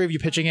all three of you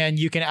pitching in,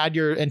 you can add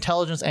your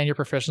intelligence and your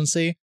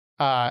proficiency.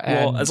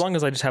 Well, as long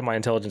as I just have my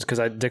intelligence, because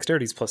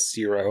dexterity's plus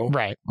 0.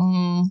 right.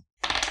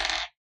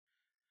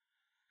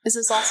 Is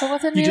this also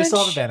with advantage? You just still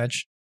have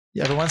advantage.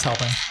 Yeah, everyone's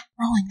helping.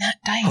 Rolling that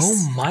dice.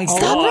 Oh my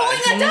Stop god!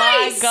 rolling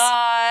that dice!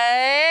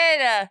 My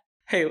God.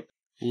 Hey,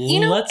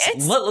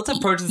 it's- let's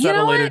approach this you at a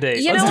know later what?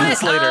 date. You Let's know do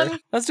this what? later.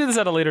 Let's do this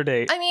at a later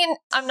date. I mean,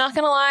 I'm not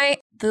gonna lie.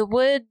 The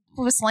wood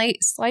was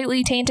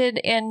slightly tainted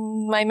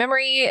in my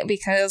memory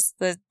because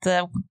the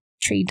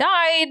tree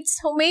died.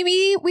 So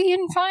maybe we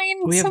can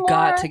find. We have some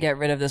got more. to get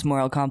rid of this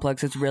moral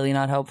complex. It's really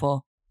not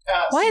helpful.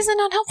 Why is it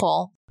not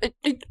helpful? What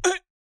does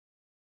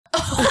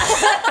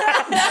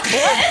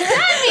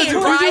that mean,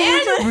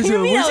 Brian? What do you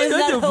mean how is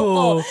that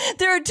helpful?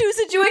 There are two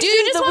situations. Do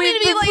you just that want me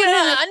we've to be been like put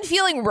in. an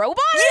unfeeling robot?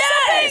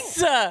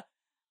 Yes.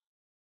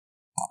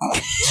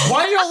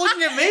 Why are y'all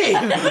looking at me?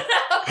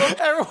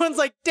 Everyone's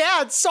like,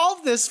 Dad,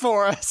 solve this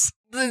for us.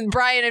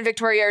 Brian and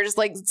Victoria are just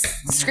like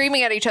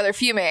screaming at each other,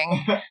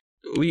 fuming.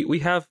 We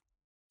have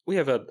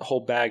a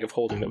whole bag of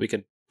holding that we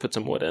could put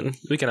some wood in.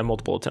 We can have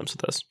multiple attempts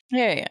with this.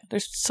 Yeah.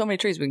 There's so many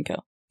trees we can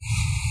kill.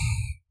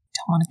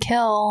 Don't want to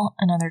kill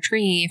another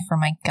tree for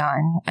my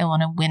gun. I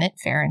want to win it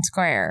fair and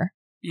square.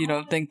 You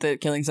don't think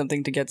that killing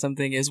something to get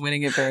something is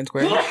winning it fair and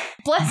square?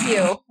 Bless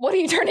you. What do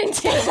you turn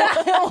into?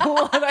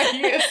 What are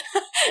you?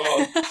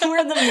 We're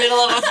in the middle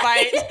of a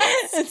fight.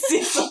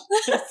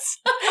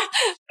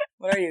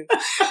 What are you?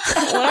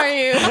 What are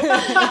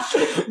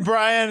you?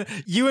 Brian,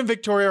 you and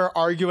Victoria are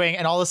arguing,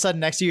 and all of a sudden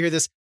next to you hear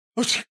this,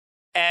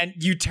 and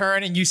you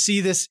turn and you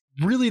see this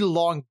really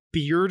long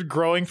beard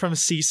growing from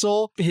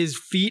Cecil. His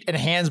feet and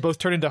hands both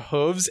turn into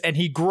hooves, and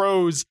he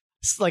grows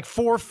like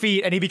 4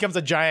 feet, and he becomes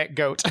a giant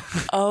goat.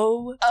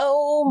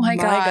 Oh my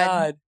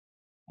god.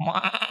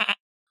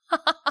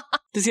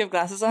 Does he have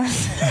glasses on?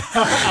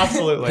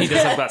 Absolutely. He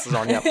does have glasses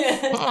on,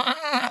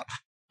 yeah.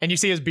 And you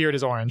see his beard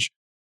is orange.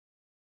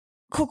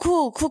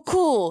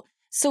 Cool.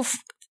 So,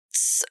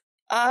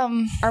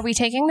 Are we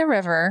taking the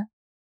river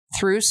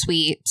through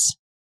Sweet,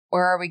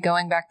 or are we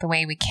going back the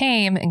way we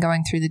came and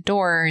going through the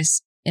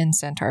doors in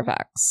Centaur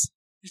Vex?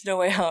 there's no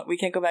way out. We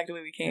can't go back the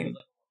way we came.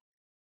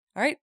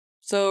 All right.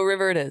 So,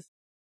 river it is.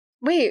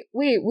 Wait.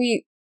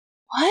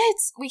 What?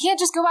 We can't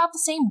just go out the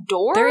same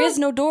door? There is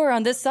no door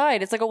on this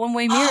side. It's like a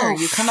one-way mirror. Oh,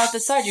 You come out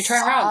this side, you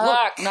turn around. Look,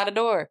 fuck. not a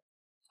door.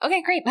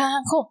 Okay, great.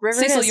 Cool. River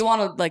Cecil, it is. you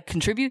want to like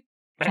contribute?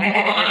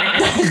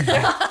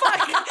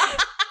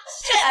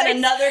 And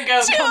another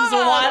goat comes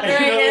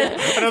wandering in.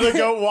 Another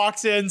goat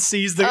walks in,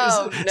 sees the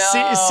Oh,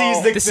 no.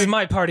 sees the This is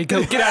my party.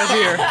 Go get out of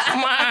here.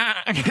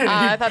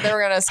 I thought they were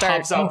going to start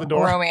Hops out the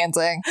door.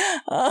 romancing.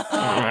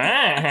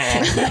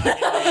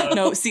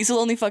 No, Cecil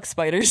only fucks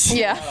spiders.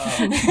 Yeah.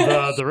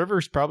 the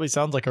river probably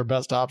sounds like our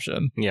best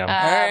option. Yeah.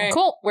 right.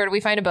 Cool. Where do we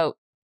find a boat?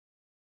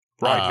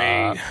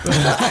 Ride me.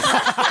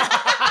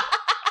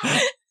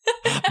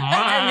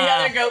 And the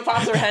other goat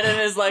pops her head in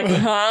and is like,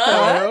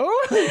 huh?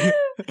 Hello?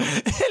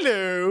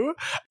 Hello.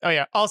 Oh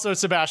yeah. Also,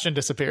 Sebastian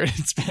disappeared.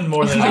 It's been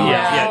more than a year.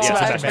 Yeah. So I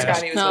Sebastian forgot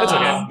managed. he was No. It's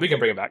gone. okay. We can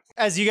bring it back.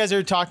 As you guys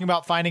are talking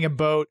about finding a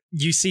boat,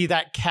 you see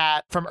that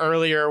cat from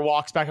earlier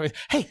walks back and goes,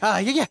 "Hey,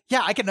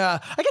 yeah, I can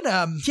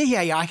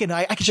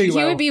show you."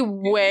 He would be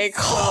way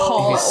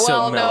cold. He's so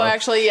Well, no, mellow.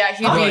 actually, yeah,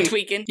 he'd Be be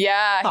tweaking.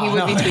 Yeah, he Oh, would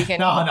no, be man. tweaking.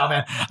 No,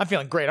 man. I'm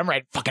feeling great. I'm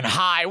riding fucking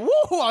high. Woo!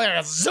 I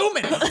got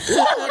zooming. Woo,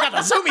 I got the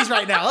zoomies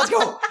right now. Let's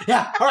go.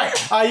 Yeah. All right.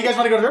 You guys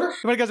want to go to the river?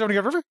 You guys want to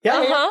go to the river? Yeah.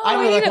 Uh-huh. I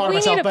don't We really need like a- water we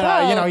myself, need a but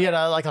boat. you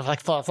know,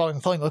 like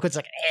flowing liquids,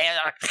 like.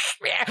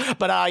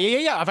 But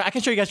yeah. I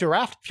can show you guys your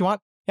raft if you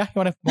want. Yeah. You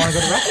want to go to the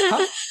raft?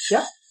 Huh?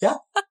 Yeah.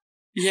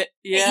 Yeah.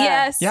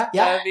 Yes. Yeah.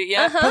 That'd be-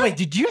 yeah. Uh-huh. By the way,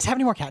 did you guys have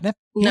any more catnip?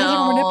 You guys have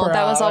No, any more nip,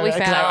 that was all we 'cause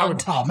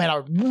found. oh man, I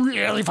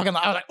really fucking.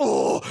 I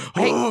was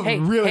like, Hey,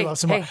 really love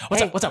some more.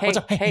 hey, What's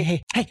up?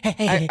 hey,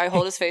 Hey. I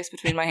hold his face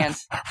between my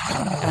hands,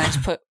 and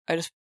I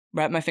just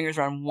wrap my fingers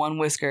around one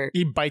whisker.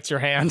 He bites your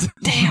hand.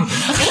 Damn.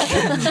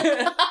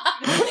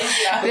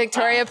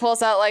 Victoria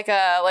pulls out like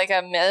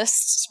a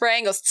mist spray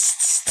and goes.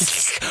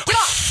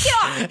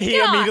 He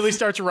immediately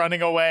starts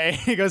running away.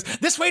 He goes,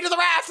 "This way to the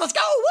raft. Let's go.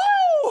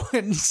 Woo!"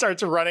 And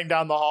starts running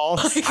down the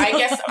halls. I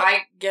guess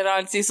I get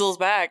on Cecil's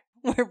back.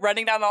 We're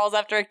running down the halls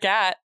after a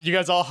cat. You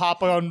guys all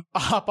hop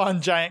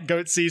on giant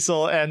goat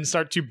Cecil and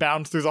start to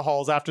bound through the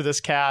halls after this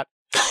cat.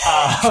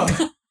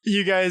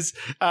 You guys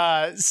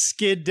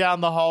skid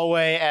down the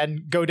hallway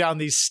and go down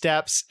these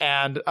steps,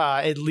 and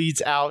it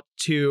leads out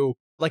to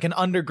like an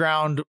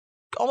underground,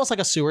 almost like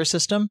a sewer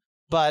system.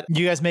 But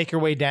you guys make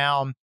your way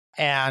down,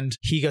 and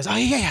he goes, "Oh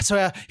yeah.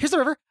 So here's the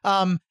river.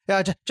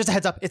 Just a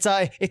heads up. It's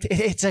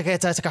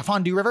like a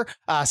fondue river.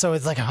 So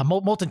it's like a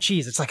molten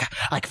cheese. It's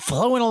like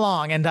flowing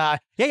along. And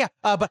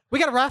but we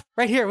got a raft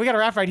right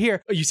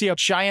here. You see a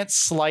giant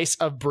slice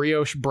of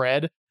brioche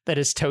bread that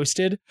is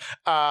toasted.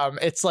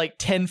 It's like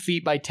 10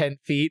 feet by 10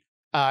 feet.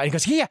 And he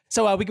goes, yeah.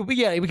 So we got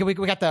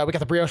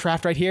the brioche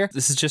raft right here.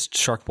 This is just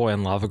Shark Boy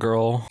and Lava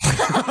Girl.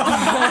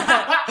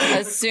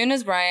 As soon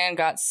as Brian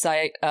got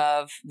sight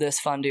of this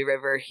fondue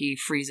river, he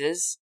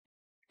freezes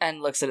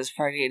and looks at his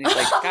party and he's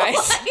like,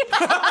 guys.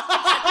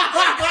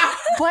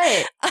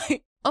 What?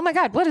 Oh my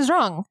God, what is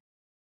wrong?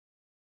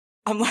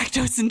 I'm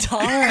lactose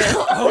intolerant.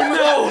 Oh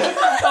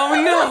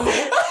no.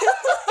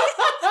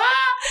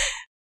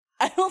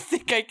 I don't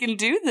think I can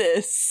do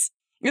this.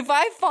 If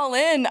I fall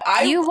in,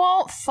 You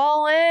won't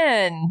fall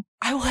in.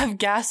 I will have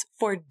gas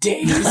for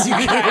days, you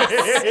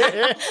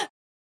guys.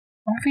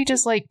 What if we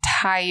just like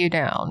tie you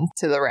down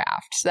to the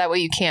raft? So that way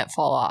you can't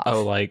fall off.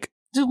 Oh, like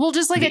We'll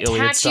just like the Iliad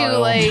attach you style.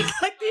 like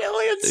Like the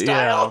alien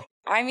style.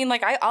 I mean,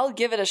 like, I'll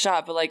give it a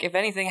shot, but like, if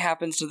anything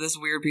happens to this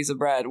weird piece of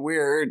bread,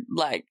 we're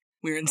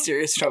in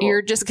serious trouble.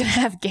 you're just gonna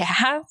have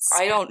gas.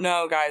 I don't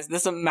know, guys.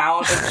 This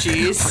amount of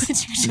cheese.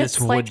 This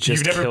would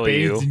just You've never kill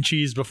bathed you. in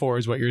cheese before,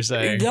 is what you're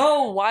saying.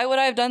 No, why would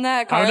I have done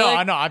that, Oh Carla? no,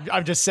 I know.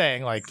 I'm just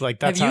saying, like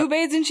that's Have how- you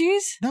bathed in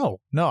cheese? No,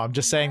 I'm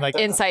just saying, like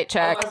Insight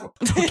check.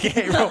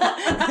 Okay, roll.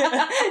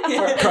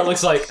 Carl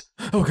looks like,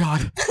 oh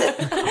God.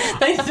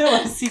 I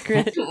know a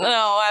secret. No,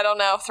 I don't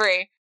know.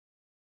 3.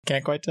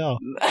 Can't quite tell.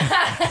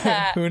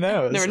 Who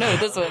knows? Never know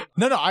this one.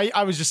 No,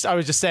 I was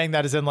just saying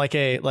that as in like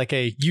a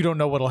you don't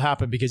know what'll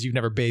happen because you've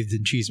never bathed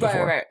in cheese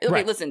before. Right.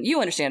 Okay, listen, you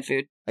understand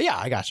food. Yeah,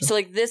 I got you. So,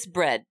 like, this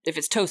bread, if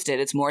it's toasted,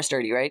 it's more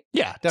sturdy, right?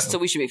 Yeah, So definitely.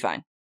 we should be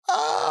fine.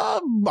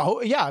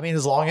 Yeah, I mean,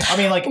 as long as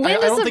like When I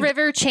does don't the think.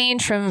 river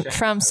change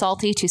from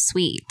salty to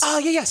sweet?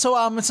 Yeah. So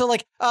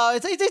like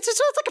it's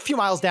like a few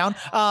miles down.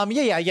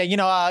 Yeah. You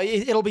know,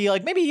 it'll be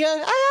like maybe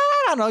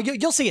I don't know.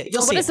 You'll see it.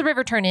 You'll see What it. does the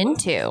river turn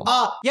into?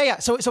 Yeah.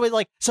 So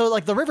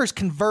the rivers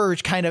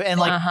converge kind of, and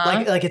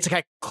like it's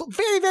like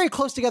very, very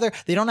close together.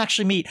 They don't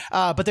actually meet.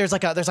 But there's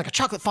like a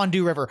chocolate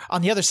fondue river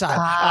on the other side.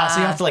 So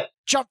you have to like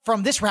jump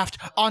from this raft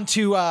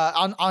onto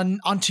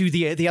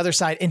the other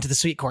side into the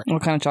sweet court.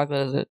 What kind of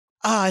chocolate is it?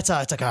 It's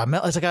like a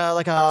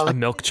A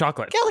milk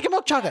chocolate. yeah, like a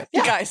milk chocolate.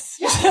 Yeah. Guys.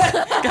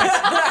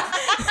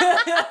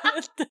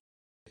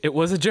 It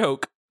was a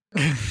joke.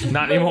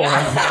 Not anymore.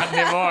 Not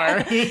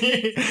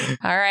anymore.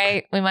 All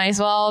right, we might as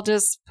well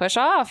just push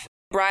off.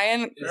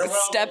 Brian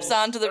steps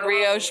onto the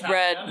brioche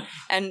bread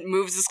and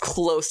moves as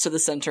close to the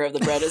center of the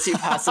bread as he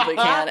possibly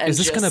can. And Is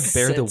this going to just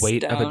bear the sits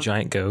weight of a down.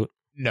 giant goat?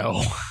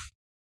 No.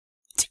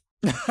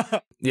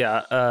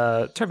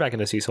 Yeah, turn back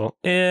into Cecil.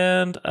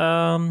 And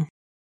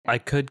I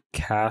could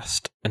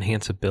cast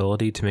Enhance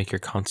Ability to make your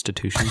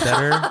constitution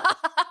better.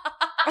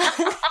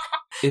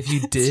 If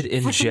you did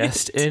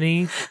ingest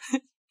any.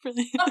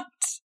 Brilliant.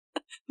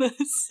 That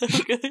is so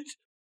good.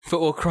 But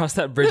we'll cross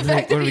that bridge The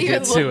fact when that we you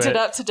get even to Looked it. it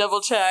up to double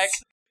check.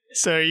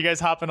 So are you guys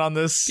hopping on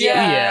this?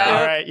 Yeah.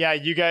 All right. Yeah.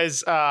 You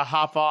guys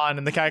hop on,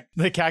 and the cat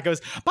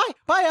goes, bye.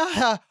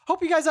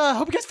 Hope you guys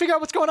figure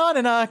out what's going on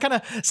and kind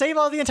of save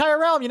all the entire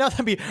realm. You know,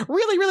 that'd be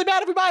really, really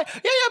bad if we buy.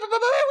 Yeah.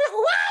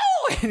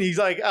 Wow. And he's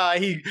like,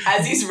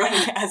 As he's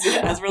running,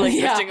 as we're like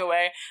drifting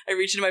away, I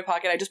reach into my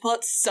pocket. I just pull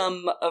out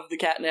some of the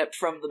catnip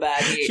from the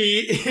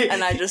baggie,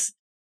 and I just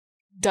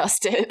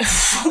Dust it.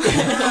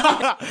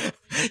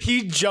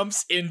 he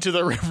jumps into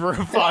the river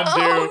of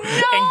fondue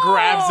and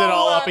grabs it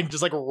all up and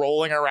just like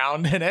rolling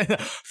around in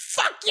it.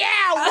 Fuck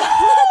yeah!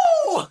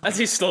 Woo! As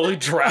he slowly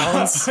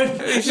drowns.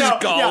 He's No,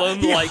 just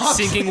Gollum, he like hops-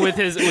 sinking with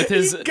his he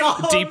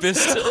Gollums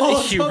deepest holds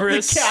up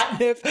hubris. the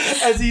catnip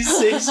as he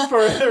sinks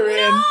further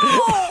in.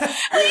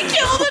 We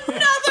killed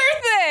another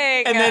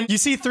thing. And then you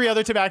see 3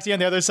 other tabaxi on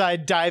the other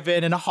side dive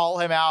in and haul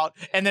him out,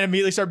 and then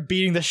immediately start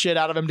beating the shit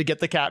out of him to get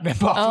the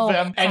catnip off Oh, of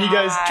him. And you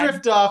guys God.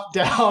 drift off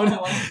down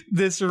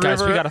this river.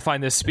 Guys, we gotta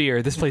find this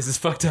spear. This place is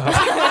fucked up.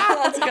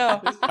 let's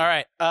go. All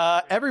right,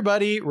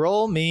 everybody,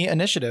 roll me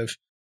initiative.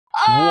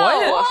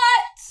 Oh,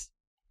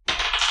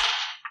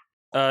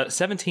 what?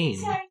 17.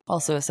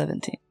 Also a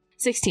 17.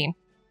 16.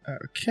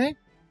 Okay.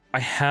 I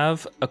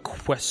have a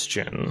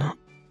question.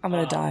 I'm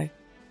gonna die.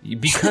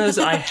 Because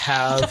I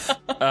have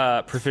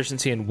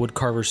proficiency in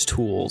woodcarver's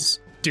tools.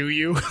 Do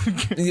you?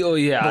 Oh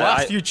yeah. The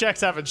last few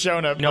checks haven't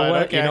shown up. You know but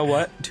what? Okay. You know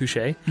what? Touche.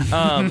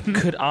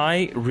 Could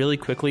I really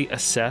quickly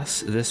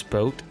assess this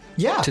boat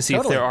Yeah, to see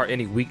totally. if there are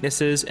any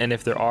weaknesses, and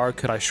if there are,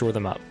 could I shore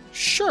them up?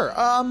 Sure.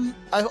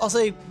 I'll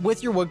say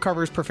with your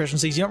woodcarver's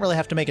proficiencies, you don't really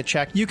have to make a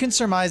check. You can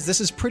surmise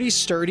this is pretty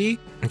sturdy.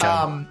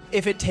 Okay.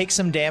 If it takes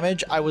some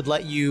damage, I would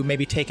let you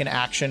maybe take an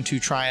action to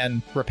try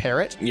and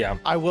repair it. Yeah.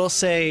 I will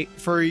say,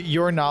 for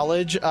your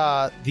knowledge,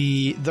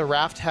 the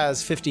raft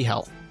has 50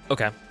 health.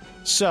 Okay.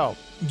 So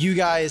you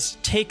guys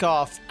take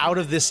off out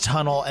of this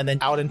tunnel and then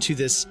out into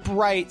this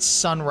bright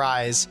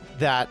sunrise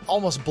that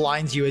almost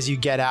blinds you as you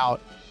get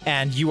out.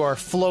 And you are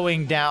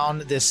flowing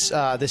down this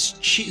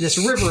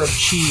river of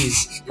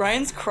cheese.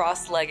 Brian's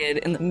cross-legged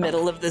in the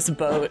middle of this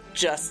boat,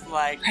 just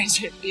like Trying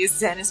to be as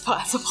zen as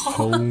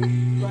possible.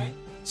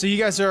 So you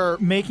guys are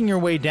making your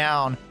way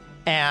down,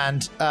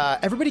 and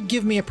everybody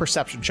give me a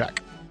perception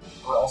check.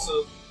 We're also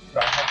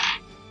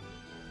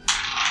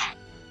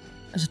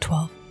there's a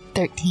 12.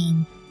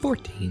 13.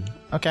 14.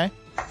 Okay.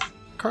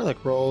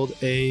 Karlik rolled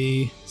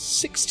a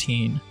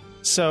 16.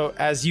 So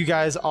as you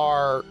guys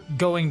are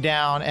going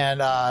down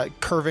and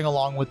curving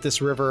along with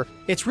this river,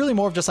 it's really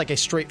more of just like a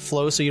straight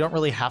flow, so you don't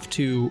really have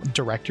to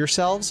direct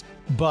yourselves.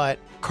 But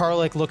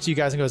Karlik looks at you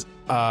guys and goes,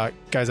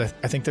 guys, I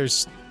think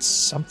there's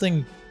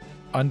something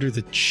under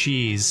the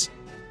cheese.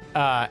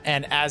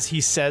 And as he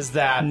says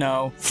that,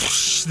 No.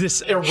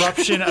 this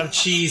eruption of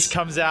cheese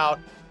comes out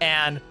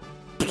and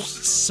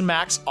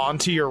smacks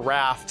onto your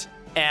raft,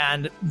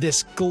 and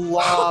this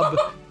glob,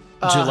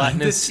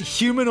 Gelatinous this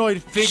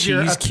humanoid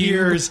figure cheese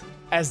appears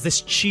as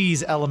this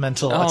cheese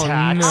elemental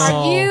attacks.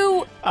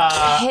 no.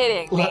 Are you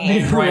kidding let me?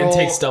 me- Brian Roll-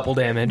 takes double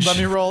damage. Let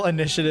me roll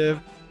initiative.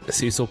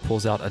 Cecil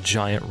pulls out a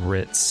giant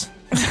Ritz.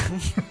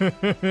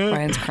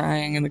 Brian's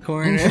crying in the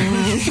corner.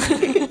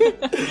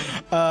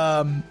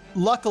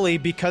 Luckily,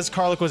 because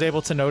Karlik was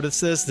able to notice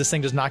this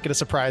thing does not get a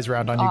surprise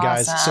round on you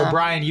guys. So Awesome.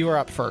 Brian, you are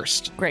up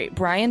first. Great.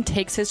 Brian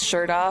takes his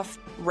shirt off,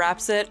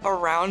 wraps it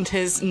around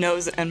his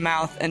nose and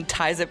mouth, and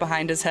ties it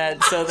behind his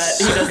head so that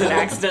he doesn't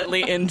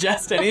accidentally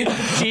ingest any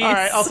cheese. All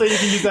right, I'll say you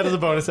can use that as a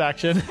bonus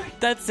action.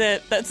 That's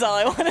it. That's all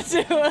I want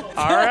to do.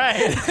 All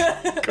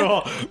right.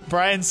 Cool.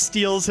 Brian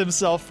steals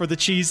himself for the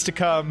cheese to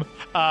come.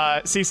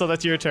 Cecil,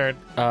 that's your turn.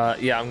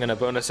 Yeah, I'm gonna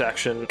bonus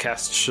action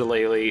cast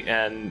Shillelagh,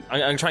 and I'm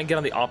gonna try and get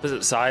on the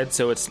opposite side,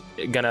 so it's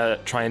gonna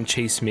try and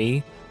chase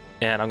me,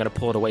 and I'm gonna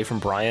pull it away from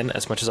Brian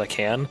as much as I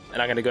can.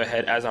 And I'm gonna go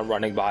ahead, as I'm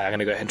running by, I'm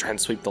gonna go ahead and try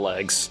and sweep the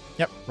legs.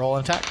 Yep, roll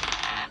an attack.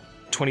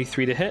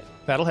 23 to hit.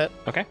 That'll hit.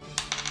 Okay.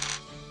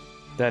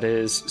 That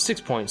is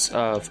 6 points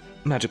of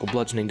magical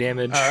bludgeoning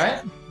damage. All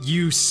right.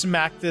 You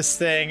smack this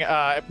thing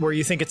where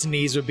you think its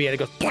knees would be, and it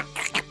goes...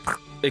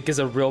 It gives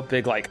a real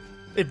big, like,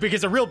 It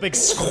begins a real big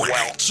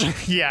squelch.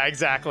 Yeah,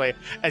 exactly.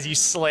 As you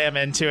slam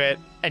into it,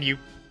 and you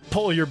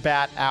pull your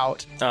bat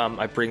out.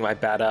 I bring my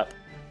bat up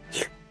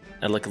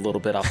and lick a little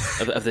bit off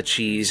of the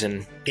cheese,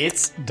 and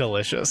It's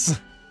delicious.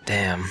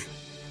 damn.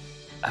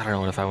 I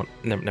don't know if I want.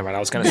 Never mind. I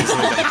was gonna say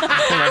something.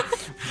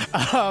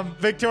 Never mind.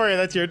 Victoria,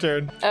 that's your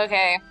turn.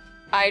 Okay.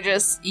 I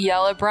just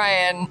yell at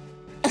Brian.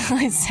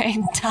 I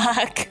say,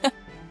 Duck.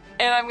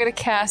 And I'm going to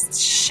cast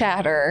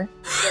Shatter.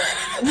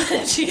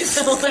 Cheese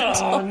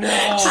elemental. Oh no!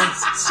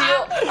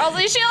 Shield. I'll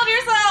say, shield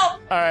yourself.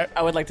 All right.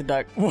 I would like to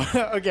duck.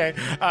 Okay.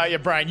 Yeah,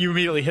 Brian, you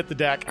immediately hit the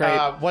deck. Great.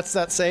 What's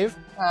that save?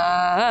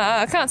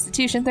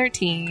 Constitution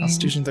 13.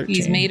 Constitution 13.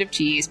 He's made of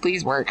cheese.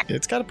 Please work.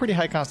 It's got a pretty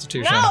high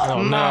constitution.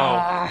 Oh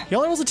no! He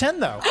only rolls a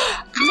 10, though.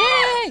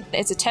 Yay!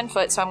 It's a 10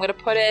 foot, so I'm going to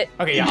put it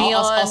Okay, yeah.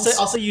 beyond.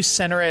 I'll say you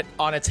center it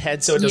on its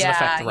head so it doesn't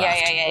affect the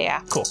raft.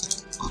 Yeah. Cool.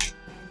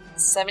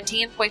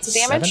 17 points of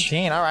damage.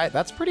 17. All right.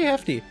 That's pretty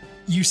hefty.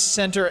 You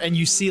center and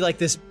you see like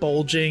this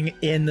bulging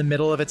in the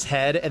middle of its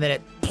head, and then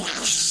it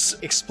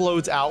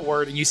explodes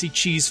outward, and you see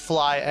cheese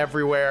fly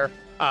everywhere.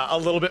 A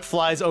little bit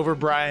flies over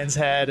Brian's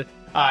head,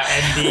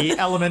 and the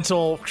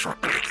elemental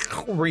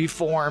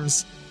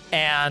reforms.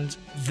 And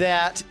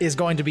that is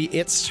going to be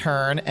its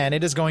turn, and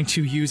it is going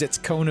to use its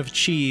cone of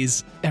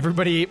cheese.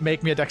 Everybody,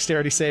 make me a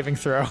dexterity saving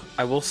throw.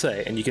 I will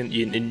say, and you can.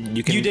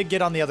 You did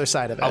get on the other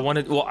side of it. I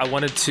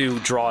wanted to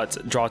draw its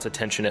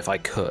attention if I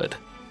could.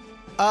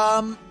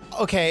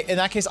 Okay, in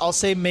that case, I'll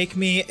say make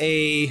me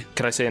a...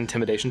 Could I say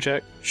intimidation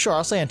check? Sure,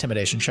 I'll say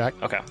intimidation check.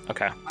 Okay.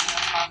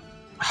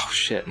 Oh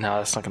shit! No,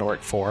 that's not gonna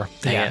work. 4.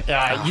 Dang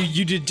it.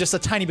 You did just a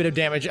tiny bit of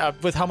damage.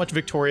 With how much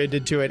Victoria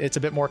did to it, it's a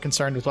bit more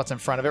concerned with what's in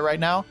front of it right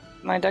now.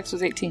 My dex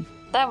was 18.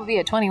 That would be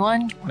a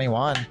 21.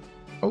 21.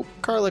 Oh,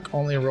 Karlik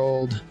only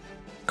rolled...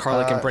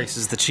 Karlik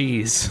embraces the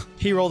cheese.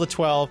 He rolled a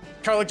 12.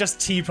 Karlik just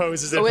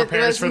T-poses and With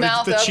prepares his for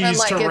mouth the open cheese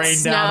like to it's rain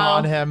snow. down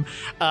on him.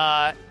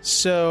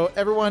 So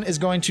everyone is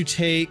going to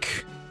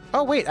take...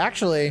 Oh, wait,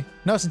 actually...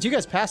 No, since you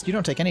guys passed, you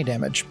don't take any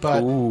damage.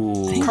 But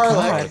Ooh,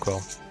 Karlik-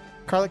 Cool.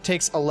 Karlik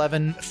takes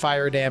 11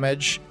 fire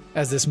damage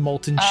as this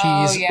molten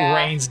Oh, cheese yeah.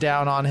 rains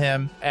down on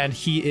him, and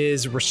he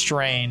is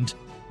restrained.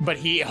 But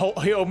he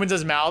opens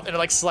his mouth, and it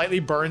like slightly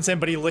burns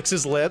him, but he licks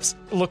his lips,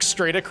 looks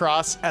straight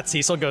across at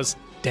Cecil, goes,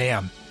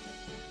 "Damn,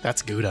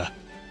 that's Gouda."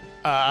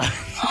 And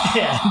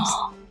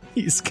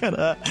He's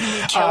gonna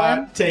Kill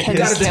him? take Can We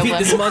gotta his. Kill defeat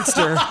him. this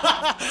monster.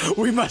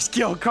 We must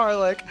kill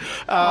Karlik.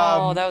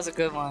 Oh, that was a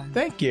good one.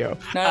 Thank you.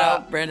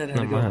 No, Brandon had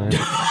a good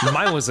one.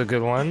 Mine was a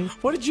good one.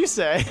 What did you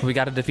say? We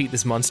gotta defeat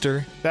this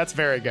monster. That's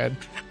very good.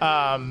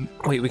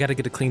 Wait, we gotta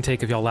get a clean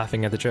take of y'all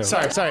laughing at the joke.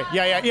 Sorry.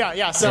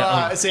 Yeah. So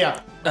yeah.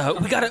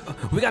 We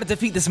gotta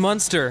defeat this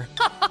monster.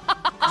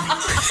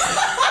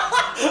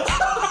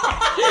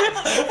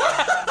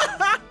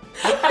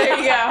 There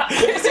you go.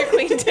 Here's your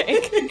clean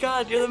take.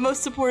 God, you're the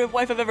most supportive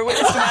wife I've ever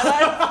witnessed in my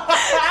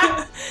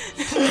life.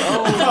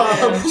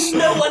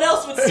 No one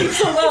else would seem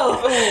so low.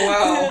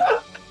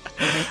 Oh,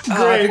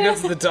 I think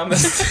that's the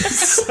dumbest.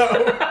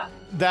 So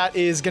that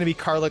is going to be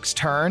Karlik's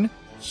turn.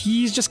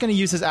 He's just going to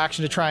use his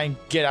action to try and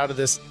get out of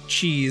this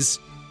cheese.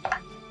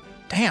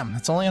 Damn,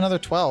 that's only another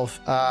 12.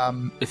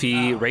 If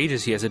he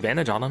rages, he has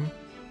advantage on him.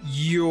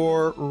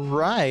 You're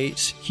right.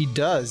 He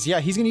does.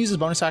 Yeah, he's going to use his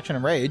bonus action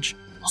and rage.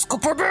 Let's go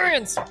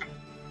barbarians.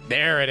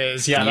 There it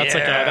is. Yeah, that's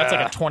Yeah.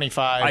 like a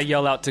 25. I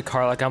yell out to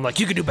Karlik, I'm like,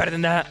 you can do better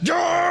than that.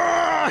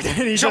 And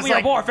he Show just me your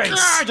like, war face.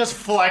 just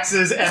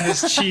flexes and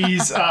this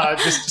cheese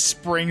just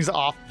springs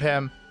off of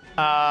him.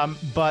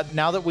 But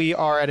now that we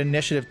are at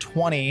initiative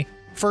 20,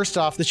 first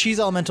off, the cheese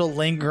elemental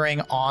lingering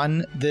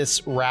on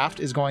this raft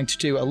is going to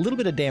do a little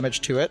bit of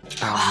damage to it.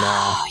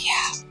 Oh,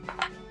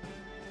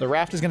 The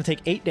raft is going to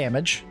take 8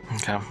 damage,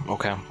 no.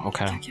 Okay.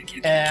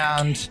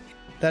 and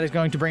that is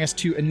going to bring us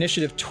to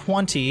initiative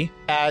 20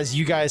 as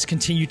you guys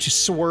continue to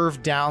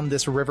swerve down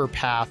this river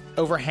path.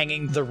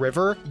 Overhanging the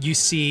river, you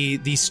see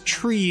these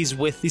trees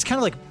with these kind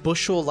of like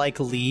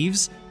bushel-like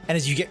leaves, and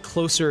as you get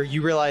closer,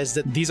 you realize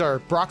that these are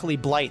broccoli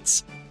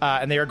blights,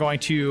 and they are going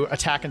to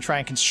attack and try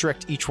and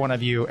constrict each one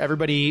of you.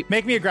 Everybody,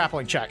 make me a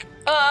grappling check.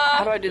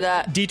 How do I do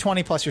that?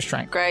 D20 plus your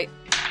strength. Great.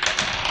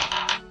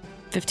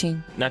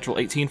 15. Natural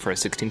 18 for a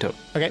 16 total.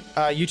 Okay,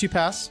 you two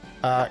pass.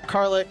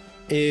 Karlik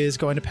is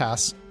going to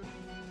pass.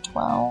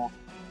 12.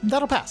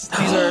 That'll pass.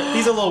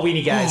 These are little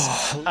weenie guys.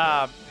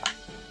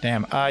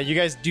 Damn. You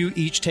guys do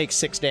each take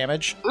 6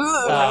 damage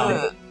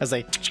as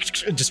they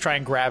just try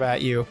and grab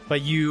at you.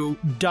 But you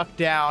duck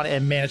down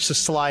and manage to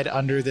slide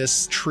under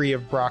this tree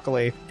of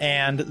broccoli.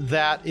 And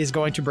that is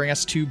going to bring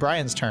us to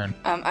Brian's turn.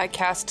 I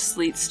cast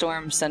Sleet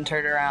Storm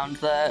centered around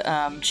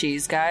the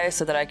cheese guy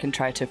so that I can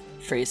try to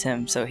freeze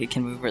him so he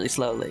can move really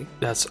slowly.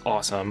 That's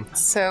awesome.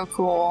 So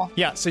cool.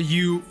 Yeah, so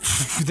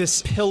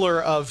this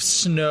pillar of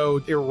snow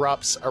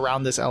erupts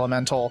around this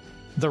elemental.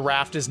 The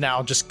raft is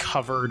now just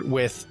covered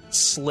with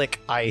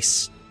slick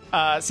ice.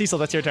 Cecil,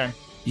 that's your turn.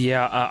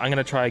 Yeah, I'm going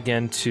to try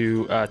again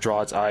to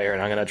draw its ire,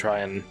 and I'm going to try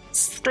and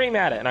scream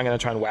at it, and I'm going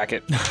to try and whack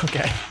it.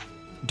 Okay.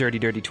 Dirty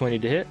 20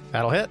 to hit.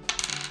 That'll hit.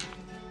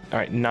 All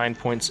right, 9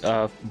 points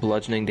of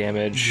bludgeoning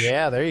damage.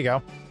 Yeah, there you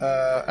go.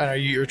 And are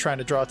you're trying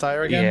to draw a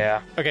tire again?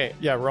 Yeah, Okay,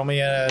 yeah, roll me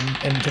an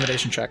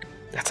intimidation check.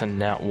 that's a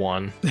nat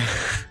 1.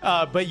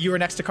 But you were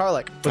next to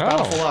Karlik with Oh.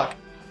 Bountiful Luck.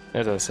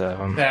 There's a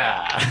 7.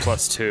 Ah.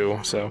 Plus 2,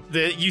 so.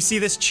 You see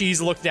this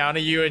cheese look down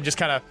at you and just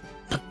kind of...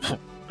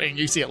 and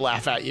you see it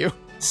laugh at you.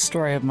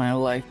 Story of my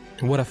life.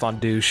 What a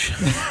fondouche.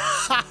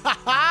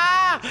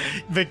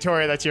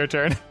 Victoria, that's your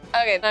turn.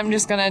 Okay, I'm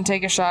just gonna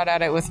take a shot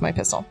at it with my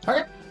pistol.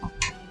 Okay,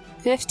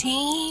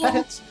 15. that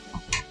hits.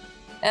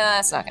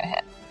 That's not gonna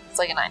hit. It's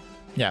like a 9.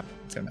 Yeah,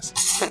 it's gonna miss.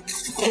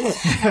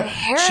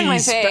 Hair in my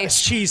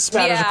face. Cheese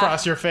spatters Yeah.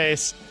 across your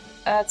face.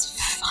 That's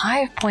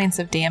 5 points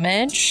of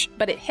damage,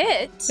 but it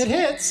hits. It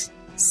hits.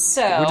 We're just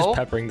So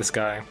peppering this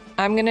guy.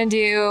 I'm gonna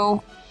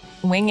do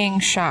winging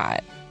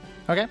shot,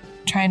 Okay.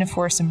 trying to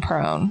force him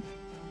prone.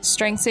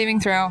 Strength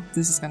saving throw.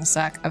 This is gonna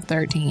suck. Of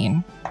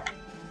 13.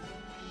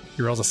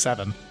 He rolls a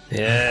 7.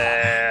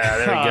 Yeah,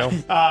 there we go.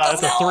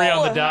 That's a 3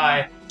 on the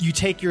die. You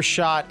take your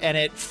shot, and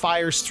it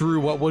fires through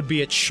what would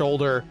be its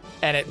shoulder,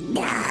 and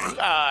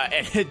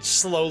it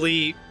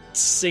slowly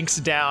sinks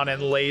down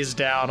and lays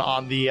down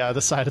on the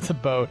side of the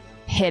boat.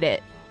 Hit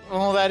it.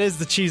 Well, that is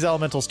the cheese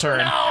elemental's turn.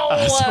 No!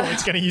 So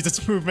it's going to use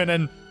its movement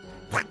and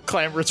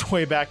clamber its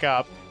way back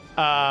up.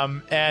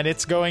 And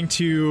it's going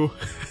to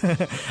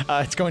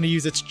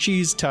use its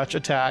cheese touch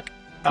attack.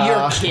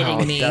 You're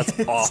kidding me. That's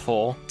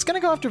awful. It's going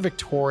to go after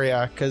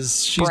Victoria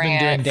because she's Bring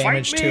been it. doing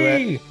damage to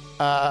it.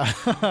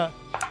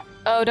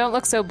 Oh, don't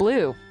look so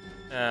blue.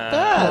 Not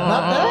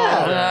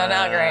bad.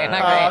 Not great.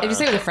 Not great. If you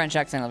say it with a French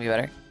accent, it'll be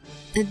better.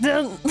 It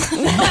doesn't.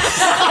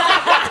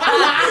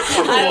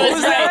 I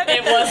was right.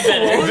 It was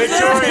better.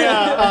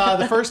 Victoria,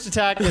 the first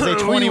attack is a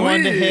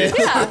 21 to hit.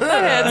 Yeah,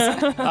 that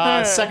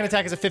hits. Second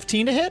attack is a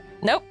 15 to hit.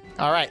 Nope.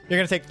 All right. You're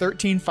going to take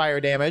 13 fire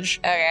damage.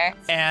 Okay.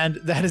 And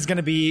that is going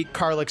to be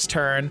Karlik's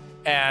turn.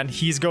 And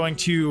he's going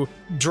to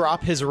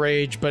drop his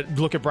rage, but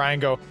look at Brian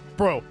and go,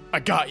 bro, I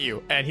got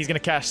you. And he's going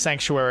to cast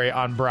Sanctuary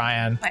on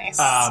Brian.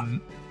 Nice.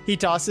 He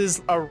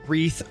tosses a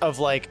wreath of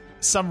like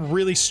some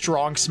really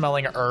strong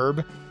smelling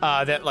herb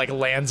that like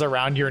lands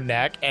around your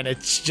neck, and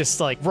it's just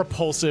like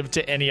repulsive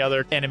to any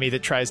other enemy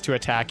that tries to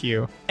attack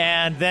you.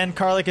 And then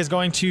Karlik is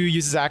going to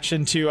use his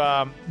action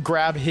to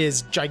grab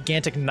his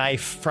gigantic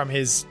knife from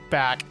his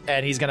back,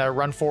 and he's going to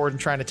run forward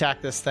and try and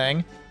attack this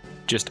thing.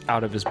 just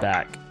out of his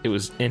back. It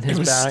was in his It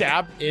was back.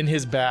 stabbed in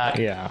his back.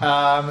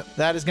 Yeah.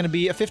 That is going to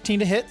be a 15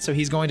 to hit, so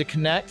he's going to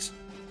connect,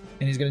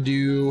 and he's going to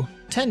do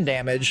 10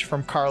 damage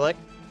from Karlik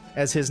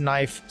as his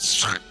knife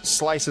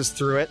slices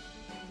through it.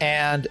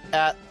 And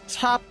at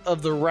top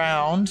of the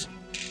round,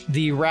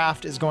 the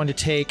raft is going to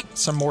take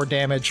some more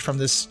damage from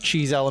this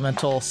cheese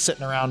elemental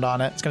sitting around on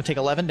it. It's going to take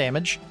 11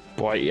 damage.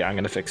 Boy, yeah, I'm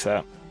going to fix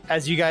that.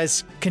 As you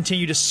guys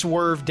continue to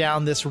swerve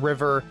down this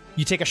river,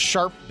 you take a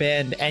sharp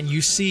bend and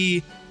you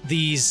see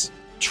these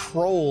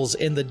trolls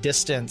in the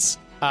distance,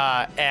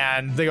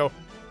 and they go,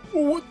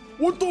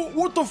 what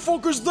the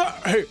fuck is that?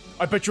 Hey,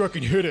 I bet you I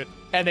can hit it.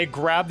 And they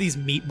grab these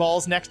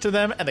meatballs next to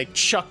them and they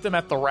chuck them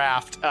at the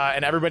raft,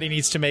 and everybody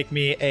needs to make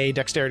me a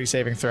dexterity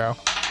saving throw.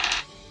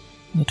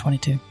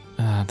 22.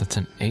 That's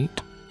an 8.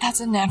 That's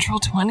a natural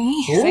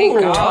 20. Thank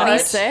God.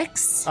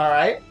 26. All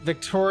right,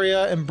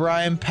 Victoria and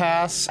Brian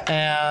pass,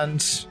 and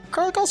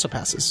Karlik also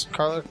passes.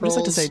 Karlik I rolls. just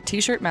like to say,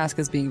 t-shirt mask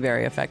is being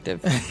very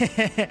effective.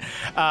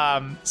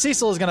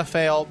 Cecil is going to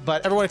fail,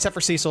 but everyone except for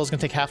Cecil is going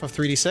to take half of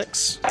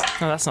 3d6.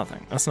 No, that's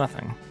nothing. That's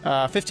nothing.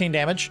 15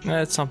 damage.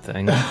 That's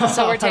something.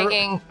 So we're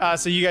taking...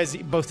 So you guys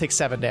both take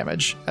 7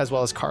 damage, as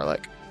well as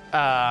Karlik.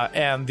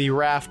 And the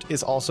raft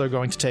is also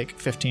going to take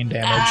 15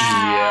 damage.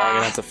 Yeah, I'm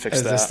going to have to fix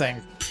As that. this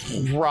thing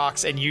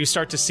rocks, and you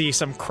start to see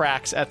some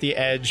cracks at the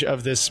edge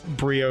of this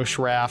brioche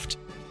raft.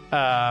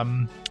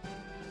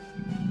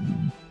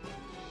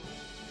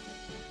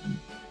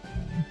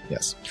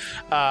 Yes.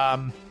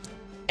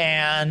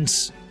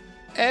 And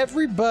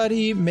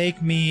everybody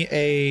make me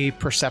a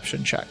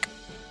perception check.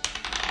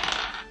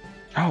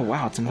 Oh,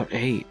 wow, it's another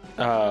 8.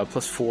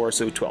 Plus 4,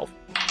 so 12.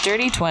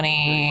 Dirty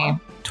 20.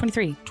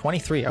 23.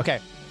 23, okay.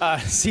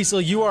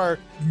 Cecil, you are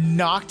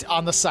knocked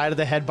on the side of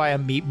the head by a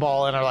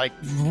meatball and are like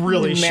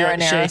really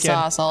Marinara shaken.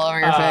 sauce all over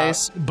your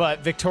face. But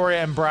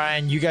Victoria and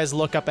Brian, you guys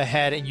look up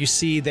ahead and you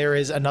see there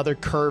is another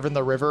curve in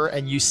the river,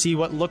 and you see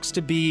what looks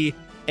to be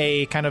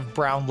a kind of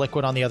brown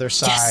liquid on the other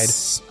side.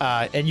 Yes.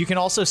 And you can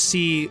also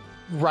see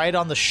right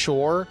on the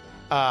shore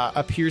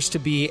appears to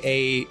be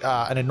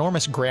an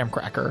enormous graham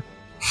cracker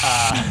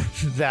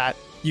that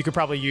you could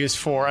probably use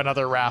for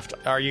another raft.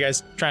 Are you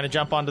guys trying to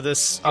jump onto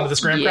this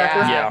graham cracker?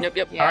 Yeah.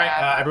 Yep. All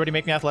right, everybody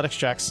make me athletics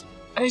checks.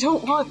 I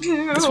don't want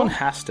to. This one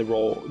has to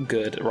roll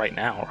good right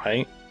now,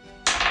 right?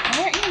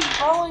 Why aren't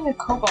you rolling a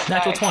cobalt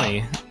Natural die? 20.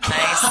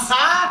 Nice.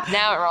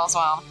 Now it rolls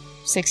well.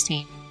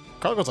 16.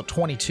 Carl goes a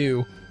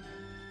 22.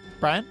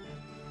 Brian?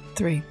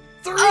 3.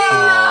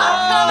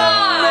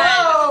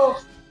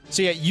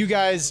 So yeah, you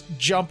guys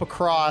jump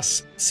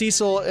across.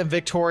 Cecil and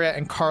Victoria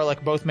and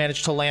Karlik both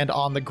manage to land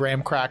on the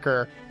graham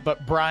cracker,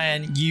 but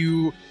Brian,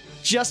 you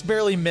just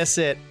barely miss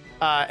it,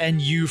 and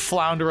you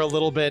flounder a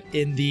little bit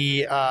in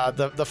the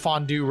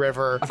Fondue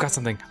River. I've got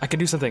something. I can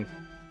do something.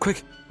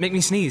 Quick, make me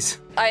sneeze.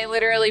 I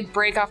literally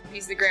break off a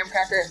piece of the graham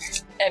cracker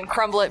and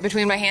crumble it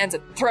between my hands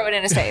and throw it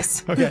in his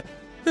face. Okay.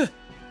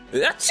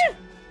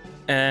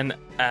 And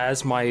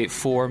as my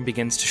form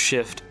begins to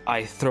shift,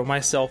 I throw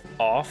myself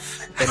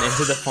off and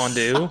into the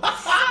fondue,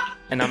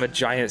 and I'm a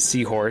giant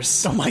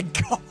seahorse. Oh my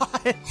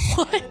god.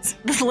 What?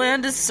 This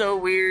land is so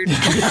weird.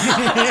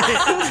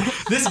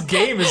 This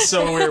game is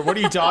so weird. What are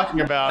you talking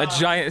about? A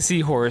giant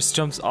seahorse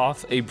jumps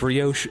off a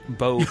brioche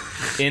boat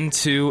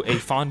into a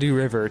fondue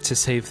river to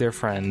save their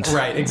friend.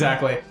 Right,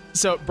 exactly.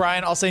 So,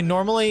 Brian, I'll say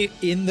normally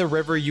in the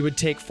river you would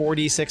take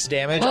 4d6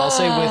 damage. I'll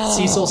say with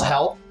Cecil's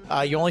help,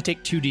 you only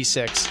take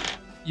 2d6.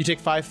 You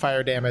take 5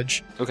 fire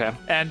damage. Okay.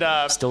 And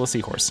Still a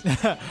seahorse.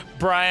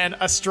 Brian,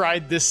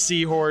 astride this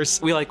seahorse.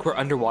 We're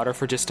underwater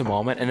for just a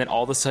moment, and then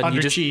all of a sudden Under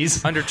you just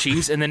cheese. under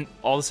cheese, and then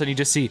all of a sudden you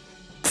just see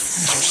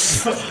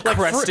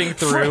cresting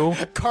through.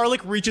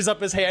 Karlik reaches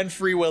up his hand,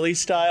 Free Willy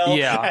style,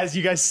 Yeah. as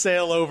you guys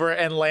sail over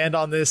and land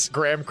on this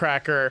graham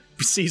cracker.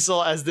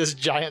 Cecil as this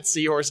giant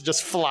seahorse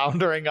just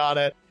floundering on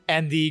it,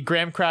 and the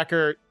graham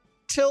cracker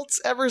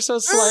tilts ever so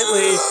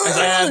slightly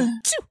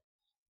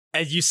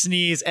as you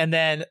sneeze, and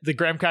then the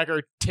graham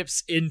cracker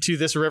tips into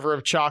this river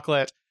of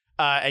chocolate.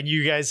 And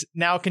you guys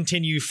now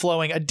continue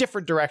flowing a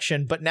different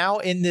direction, but now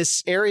in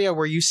this area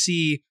where you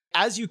see,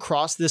 as you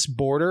cross this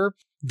border,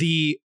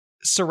 the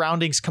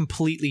surroundings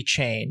completely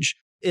change.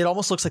 It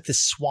almost looks like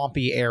this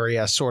swampy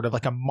area, sort of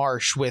like a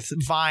marsh with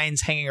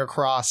vines hanging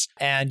across.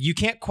 And you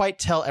can't quite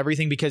tell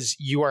everything because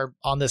you are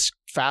on this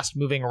fast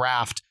moving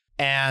raft.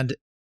 And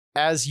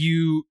as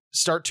you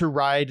start to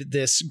ride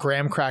this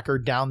graham cracker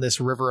down this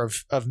river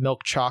of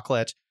milk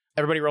chocolate,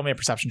 everybody roll me a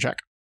perception check.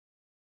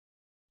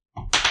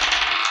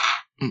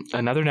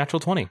 Another natural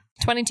 20.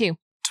 22.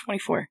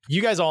 24.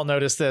 You guys all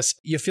notice this.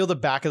 You feel the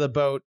back of the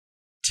boat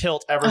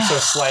tilt ever so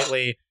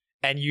slightly,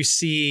 and you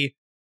see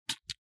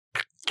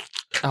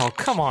Oh,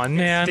 come on,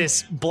 man.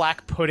 this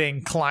black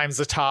pudding climbs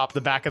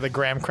the back of the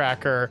graham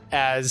cracker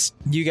as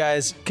you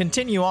guys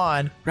continue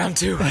on. Round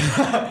 2.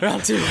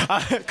 Round 2.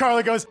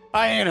 Carla goes,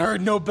 I ain't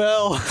heard no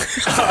bell.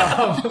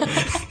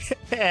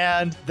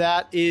 And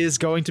that is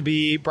going to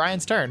be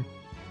Brian's turn.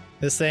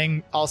 This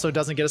thing also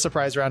doesn't get a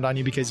surprise round on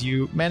you because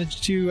you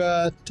managed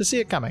to see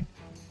it coming.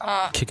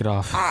 Kick it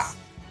off.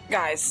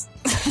 Guys.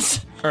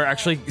 Or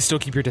actually, still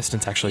keep your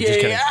distance, actually. Just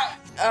kidding.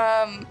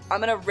 I'm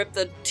gonna rip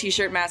the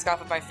t-shirt mask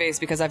off of my face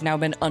because I've now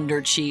been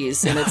under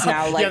cheese and it's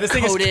now like this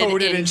thing is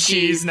coated in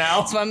cheese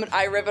now. So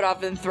I rip it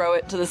off and throw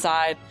it to the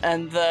side,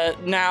 and the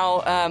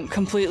now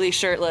completely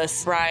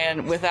shirtless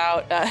Brian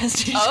without his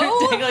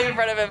t-shirt dangling in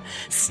front of him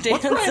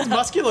stands. What's Brian's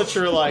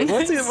musculature like?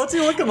 What's he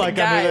looking like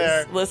Guys, under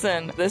there?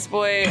 listen, this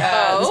boy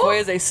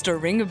is a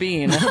string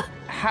bean.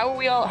 How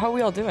are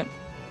we all doing?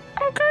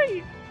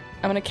 Okay.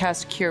 I'm gonna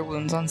cast Cure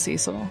Wounds on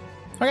Cecil.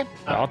 Okay.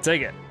 I'll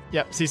take it.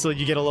 Yep, Cecil,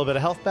 you get a little bit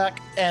of health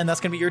back, and that's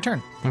going to be your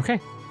turn. Okay.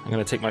 I'm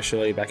going to take my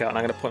shillelagh back out, and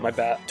I'm going to point my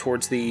bat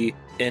towards the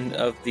end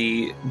of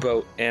the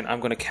boat, and I'm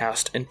going to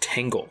cast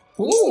Entangle.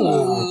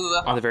 Ooh.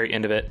 On the very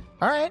end of it.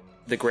 All right.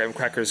 The graham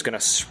cracker is going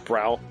to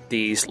sprout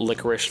these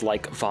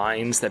licorice-like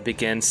vines that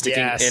begin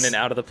sticking in and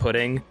out of the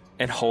pudding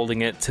and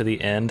holding it to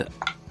the end.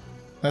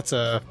 That's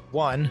a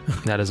 1.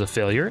 That is a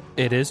failure.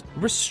 It is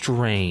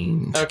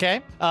restrained.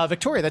 Okay.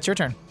 Victoria, that's your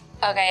turn.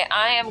 Okay,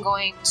 I am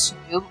going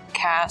to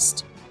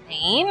cast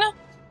Bane.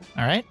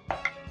 All right.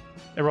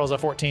 It rolls a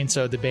 14,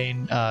 so the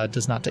Bane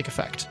does not take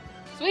effect.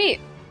 Sweet.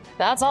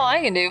 That's all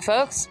I can do,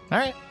 folks. All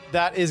right.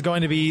 That is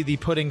going to be the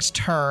pudding's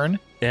turn.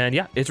 And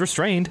yeah, it's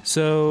restrained,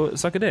 so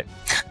suck a dick.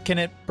 Can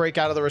it break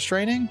out of the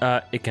restraining?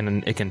 It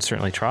can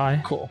certainly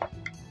try. Cool.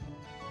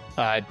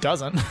 It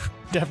doesn't.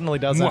 Definitely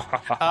doesn't.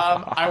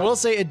 I will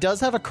say it does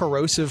have a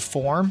corrosive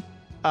form.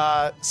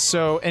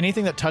 So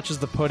anything that touches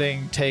the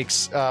pudding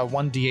takes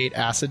 1d8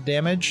 acid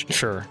damage.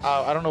 Sure.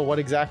 I don't know what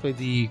exactly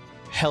the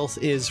health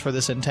is for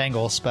this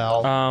entangle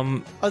spell.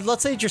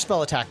 Let's say it's your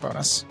spell attack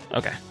bonus.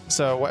 Okay.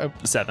 So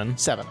 7.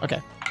 7.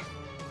 Okay.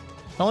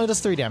 Only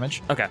does 3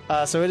 damage. Okay.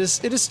 So it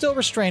is still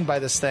restrained by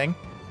this thing.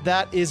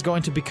 That is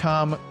going to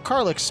become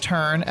Karlik's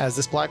turn, as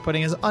this black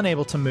pudding is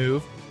unable to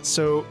move.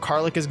 So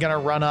Karlik is going to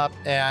run up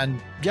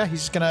and he's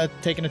just going to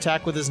take an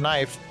attack with his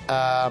knife.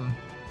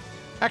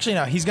 Actually,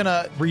 no, he's going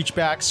to reach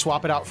back,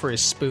 swap it out for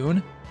his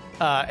spoon,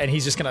 and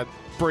he's just going to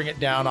bring it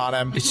down on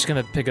him. He's just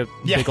going to pick a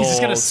big he's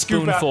just gonna old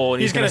spoonful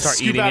and he's going to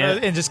start eating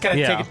it. And just kind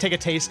of take a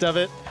taste of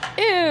it.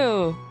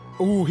 Ew.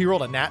 Ooh, he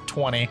rolled a nat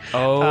 20.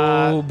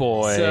 Oh,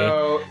 boy.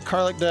 So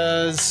Karlik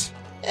does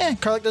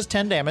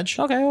 10 damage.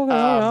 Okay.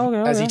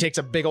 As he takes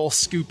a big old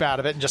scoop out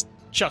of it and just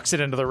chucks it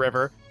into the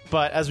river.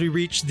 But as we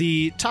reach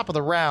the top of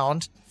the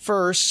round,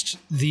 first,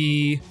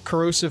 the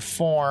corrosive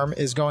form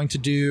is going to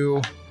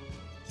do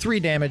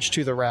 3 damage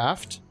to the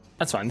raft.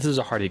 That's fine. This is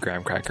a hearty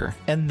graham cracker.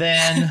 And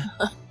then...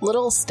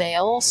 Little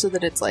stale so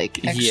that it's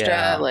like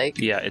extra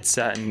Yeah, it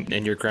sat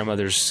in your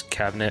grandmother's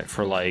cabinet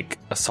for like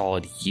a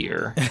solid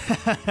year.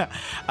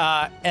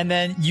 And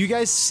then you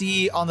guys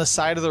see on the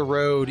side of the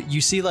road,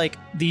 you see like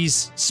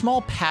these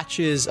small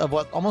patches of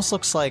what almost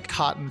looks like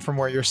cotton from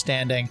where you're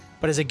standing.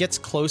 But as it gets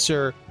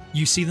closer,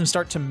 you see them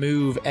start to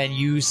move and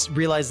you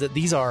realize that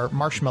these are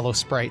marshmallow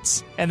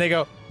sprites. And they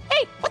go,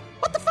 "Hey,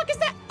 what the fuck is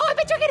that? Oh, I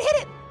bet you're gonna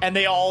hit it." And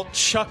they all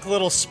chuck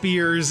little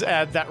spears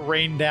that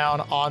rain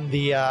down on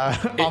the on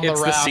the raft.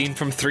 It's the scene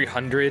from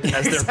 300 as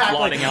they're Exactly.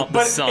 blotting out the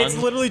But sun. it's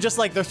literally just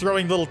like they're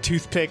throwing little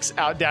toothpicks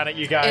out down at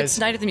you guys. It's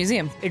night at the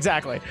museum.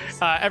 Exactly.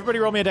 Everybody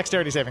roll me a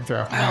dexterity saving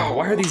throw. Oh,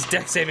 why are these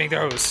deck saving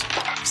throws?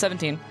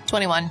 17.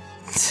 21.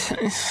 It's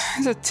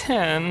a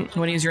 10. You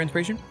want to use your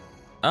inspiration?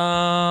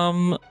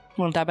 Um,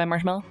 Want to die by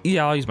marshmallow?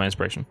 yeah, I'll use my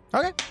inspiration.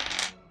 Okay.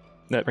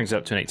 That brings it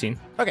up to an 18.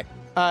 Okay.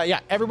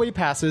 Everybody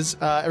passes.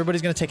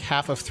 Everybody's going to take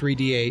half of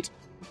 3d8.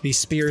 These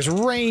spears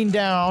rain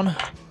down.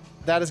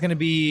 That is going to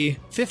be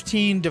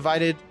 15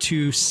 divided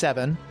to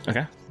 7.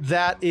 Okay.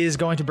 That is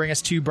going to bring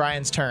us to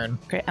Brian's turn.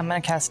 Great. I'm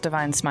going to cast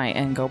Divine Smite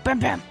and go bam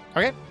bam.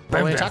 Okay.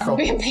 Roll an Bam, attack roll.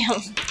 Bam,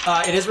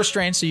 bam. It is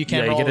restrained, so you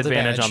can't Yeah, you roll get with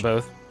advantage on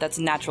both. That's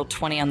natural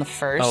 20 on the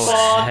first.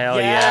 Oh, hell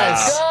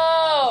yes.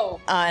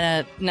 Go!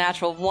 And a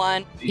natural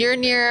 1. You're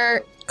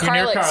near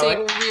Karlik, so you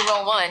Karlik. can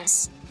reroll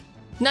once.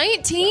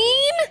 19?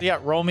 Yeah,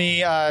 roll me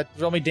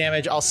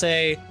damage. I'll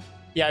say,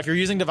 if you're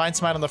using Divine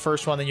Smite on the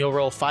first one, then you'll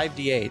roll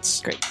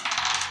 5d8s. Great.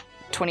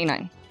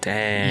 29.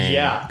 Dang.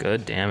 Yeah.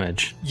 Good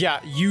damage. Yeah,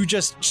 you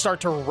just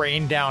start to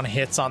rain down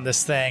hits on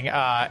this thing,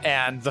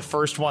 and the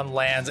first one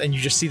lands, and you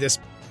just see this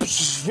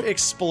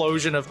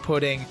explosion of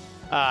pudding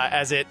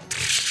as it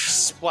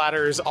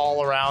splatters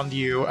all around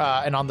you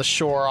and on the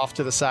shore off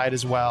to the side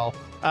as well.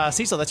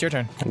 Cecil, that's your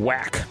turn.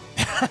 Whack.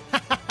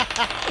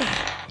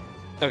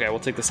 Okay, we'll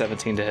take the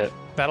 17 to hit.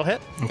 That'll hit.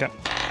 Okay.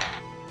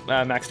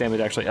 Max damage,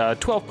 actually.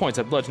 12 points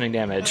of bludgeoning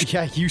damage.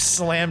 Yeah, you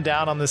slam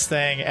down on this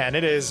thing, and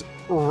it is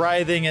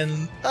writhing,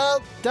 and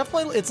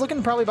definitely, it's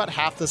looking probably about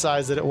half the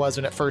size that it was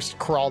when it first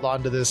crawled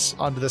onto this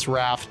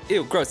raft.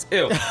 Ew, gross.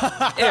 Ew.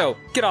 Ew.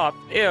 Get off.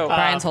 Ew.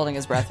 Brian's holding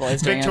his breath while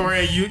he's doing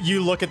Victoria,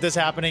 you look at this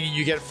happening, and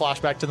you get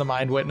flashback to the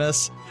Mind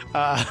Witness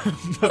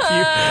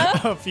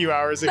a few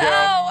hours ago.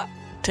 No! it.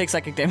 Take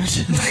psychic damage.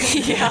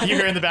 Yeah. You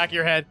hear in the back of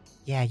your head,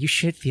 "Yeah, you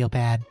should feel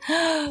bad."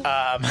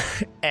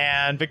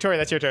 And Victoria,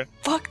 that's your turn.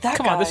 Fuck that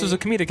Come guy. on, this was a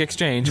comedic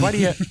exchange. Why do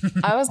you...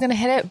 I was gonna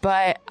hit it,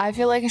 but I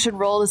feel like I should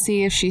roll to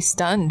see if she's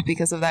stunned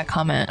because of that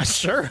comment.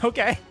 Sure,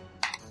 okay.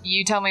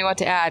 You tell me what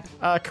to add.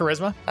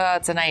 Charisma.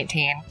 It's a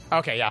 19.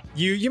 Okay, yeah.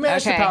 You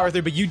managed to Okay. power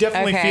through, but you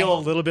definitely Okay. feel a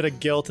little bit of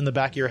guilt in the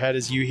back of your head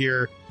as you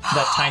hear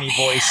that tiny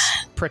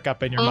voice prick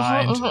up in your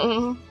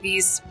mind.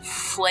 These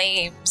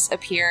flames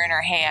appear in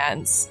her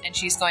hands, and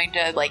she's going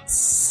to like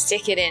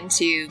stick it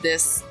into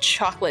this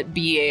chocolate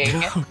being.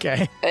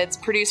 Okay. It's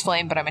produced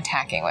flame, but I'm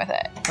attacking with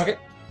it. Okay.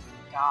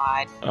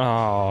 God.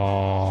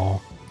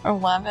 Oh.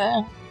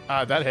 11.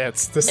 That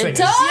hits. This It thing is.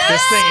 does!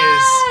 This thing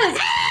is.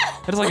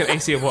 That is like an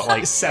AC of what,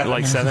 like 7.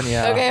 Like 7,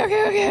 yeah.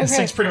 Okay. This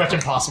thing's pretty much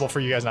impossible for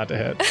you guys not to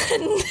hit.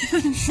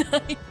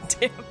 9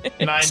 damage.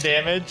 9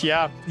 damage.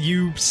 Yeah.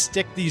 You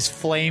stick these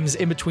flames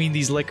in between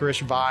these licorice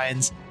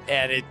vines,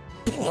 and it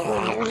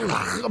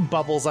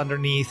bubbles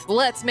underneath.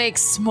 Let's make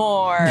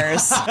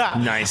s'mores.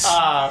 Nice.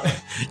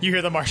 You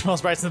hear the marshmallow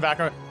sprites in the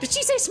background. Did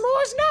she say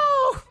s'mores?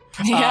 No.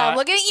 Yeah, I'm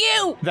looking at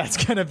you.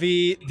 That's gonna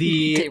be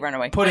the Okay, run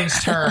away.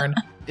 pudding's turn.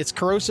 Its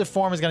corrosive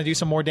form is gonna do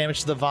some more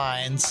damage to the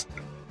vines.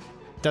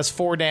 Does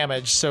 4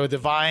 damage, so the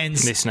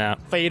vines They snap.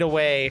 fade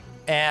away,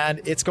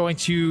 and it's going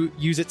to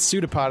use its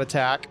pseudopod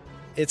attack.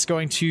 It's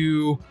going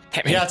to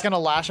Hit me. Yeah, it's gonna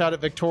lash out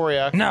at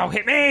Victoria. No,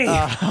 hit me!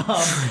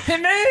 Hit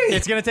me!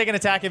 It's going to take an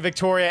attack at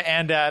Victoria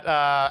and at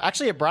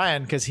actually at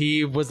Brian, because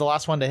he was the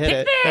last one to hit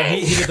it. And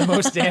he did the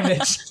most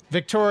damage.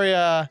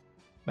 Victoria,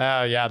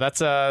 yeah,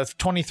 that's a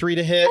 23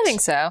 to hit. I think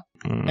so.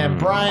 And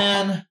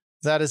Brian,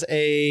 that is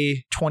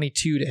a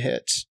 22 to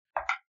hit.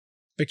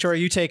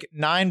 Victoria, you take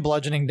 9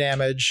 bludgeoning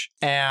damage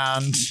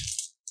and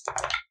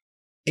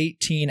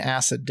 18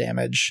 acid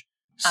damage.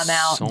 I'm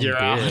out. Son of a You're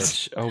out.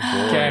 bitch. Oh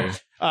boy.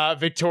 Okay.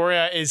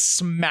 Victoria is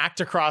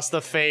smacked across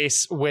the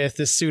face with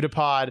the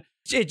pseudopod.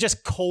 It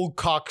just cold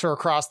cocks her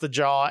across the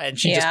jaw, and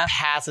she Yeah. just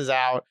passes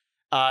out.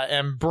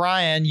 And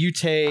Brian, you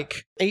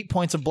take 8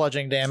 points of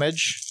bludgeoning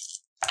damage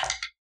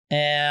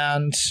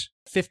and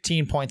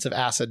 15 points of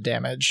acid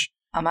damage.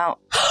 I'm out.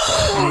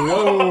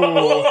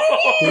 Whoa!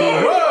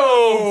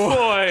 Oh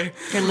boy.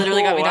 You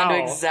literally got me down to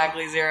Wow.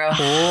 exactly 0.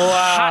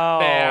 Hot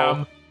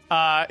damn.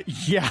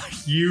 Yeah,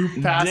 you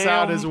pass Damn.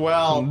 out as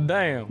well.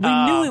 Damn. We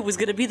knew it was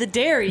going to be the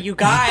dairy, you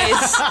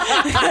guys.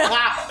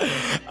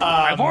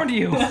 I warned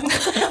you.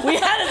 We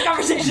had this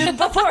conversation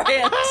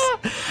beforehand.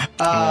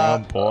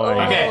 Oh boy.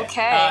 Okay.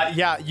 Okay.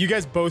 Yeah, you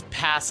guys both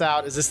pass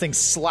out as this thing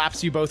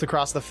slaps you both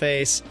across the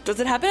face. Does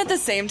it happen at the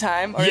same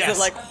time? Or Yes. is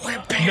it like,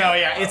 No,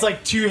 yeah, it's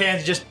like 2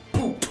 hands just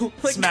boop, boop,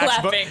 Like smash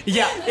clapping.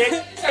 Yeah,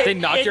 They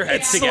knock your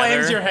heads together.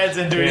 Slams your heads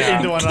into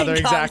Yeah. one another.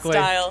 King Kong Exactly.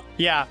 style?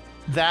 Yeah,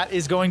 that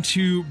is going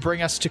to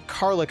bring us to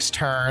Karlik's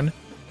turn.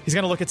 He's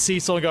going to look at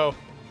Cecil and go,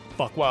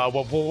 "Fuck! Wow,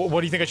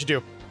 what do you think I should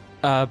do?"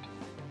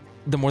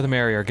 The more the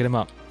merrier. Get him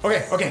up.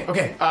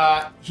 Okay.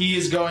 He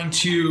is going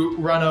to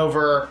run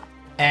over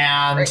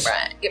and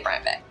Get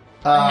Brian back.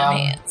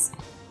 um,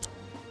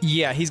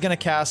 yeah, he's going to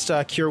cast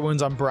Cure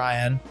Wounds on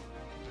Brian.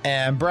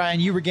 And Brian,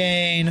 you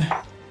regain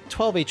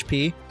 12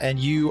 HP, and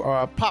you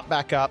pop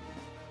back up.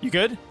 You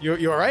good?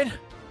 You all right?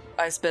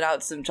 I spit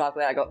out some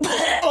chocolate. I go,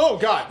 Oh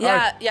God! All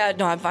right. yeah,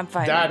 no, I'm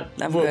fine. That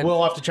I'm we'll, good.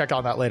 we'll have to check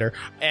on that later.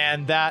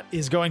 And that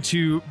is going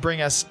to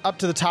bring us up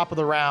to the top of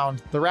the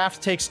round. The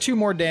raft takes 2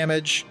 more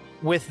damage.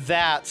 With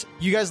that,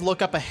 you guys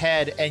look up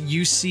ahead and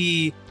you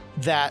see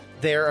that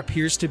there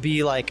appears to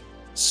be like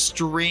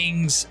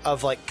strings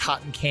of like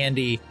cotton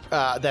candy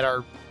that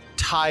are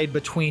tied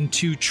between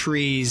 2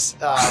 trees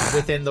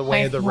within the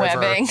way of the river.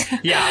 Webbing.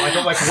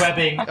 Yeah, like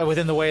webbing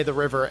within the way of the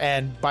river.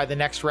 And by the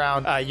next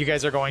round, you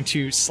guys are going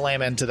to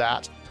slam into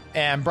that.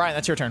 And Brian,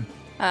 that's your turn.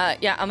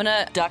 Yeah, I'm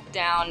gonna duck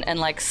down and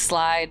like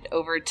slide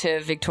over to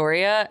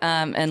Victoria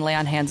and lay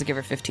on hands and give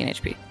her 15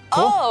 HP.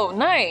 Oh,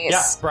 nice.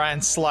 Yeah,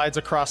 Brian slides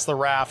across the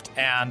raft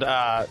and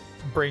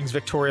brings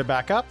Victoria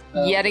back up.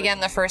 Yet again,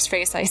 the first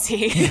face I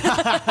see.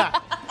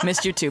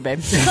 Missed you too, babe.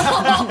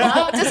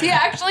 Does he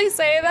actually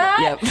say that?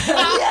 Yep.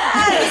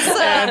 Yes.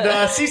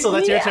 And Cecil,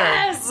 that's your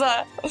turn.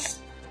 Yes.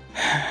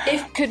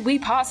 Could we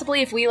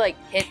possibly, if we like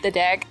hit the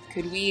deck,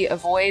 could we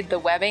avoid the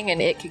webbing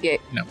and it could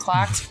get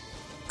clocked?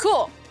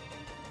 Cool.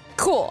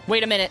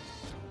 Wait a minute.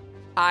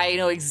 I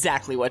know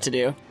exactly what to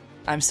do.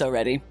 I'm so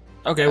ready.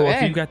 Okay, well, if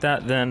Okay. you've got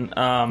that, then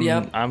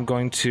Yep. I'm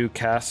going to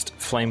cast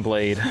Flame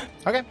Blade.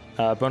 Okay.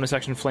 Bonus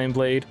action Flame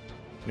Blade.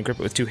 I'm going to grip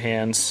it with 2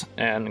 hands,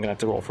 and I'm going to have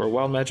to roll for a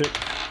Wild Magic.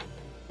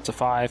 It's a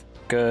 5.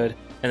 Good.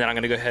 And then I'm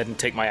going to go ahead and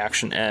take my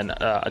action and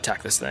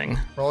attack this thing.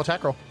 Roll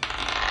attack roll.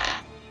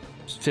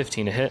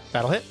 15 to hit.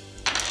 That'll hit.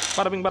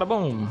 Bada bing, bada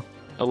boom.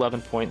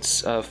 11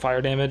 points of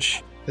fire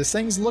damage. This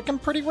thing's looking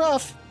pretty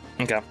rough.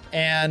 Okay.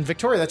 And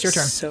Victoria, that's your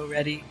turn. So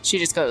ready. She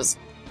just goes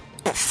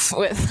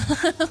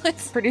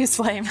with produce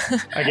flame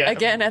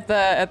Again? at the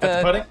At the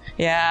pudding?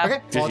 Yeah.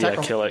 Okay. Roll Yeah, attack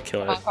roll. kill it.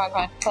 Come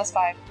on. Plus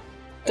 5.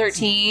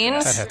 13.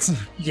 That hits.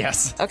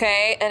 Yes.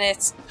 Okay, and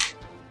it's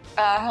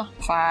 5.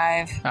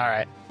 All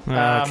right.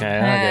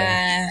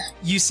 Okay.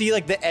 You see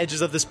like the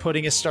edges of this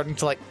pudding is starting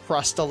to like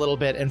crust a little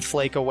bit and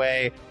flake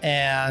away.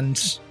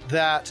 And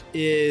that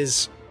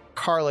is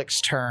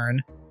Karlik's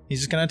turn. He's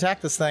just going to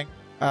attack this thing.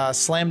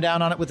 Slam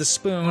down on it with a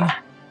spoon.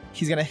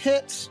 He's going to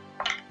hit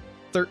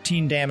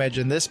 13 damage,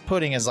 and this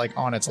pudding is like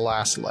on its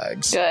last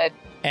legs. Good.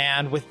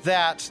 And with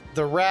that,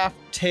 the raft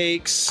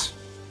takes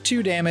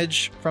 2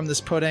 damage from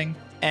this pudding,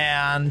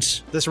 and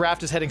this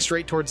raft is heading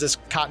straight towards this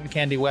cotton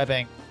candy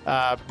webbing.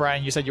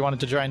 Brian, you said you wanted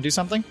to try and do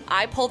something?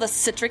 I pull the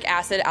citric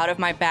acid out of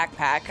my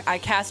backpack. I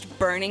cast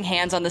Burning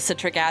Hands on the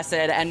citric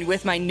acid, and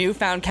with my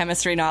newfound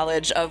chemistry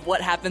knowledge of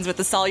what happens with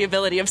the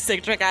solubility of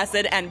citric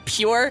acid and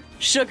pure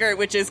sugar,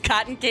 which is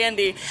cotton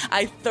candy,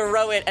 I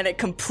throw it and it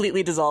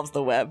completely dissolves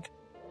the web.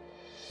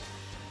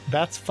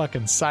 That's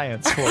fucking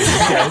science for you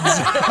kids.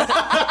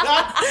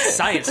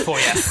 Science for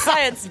you.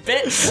 Science,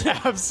 bitch.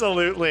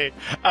 Absolutely.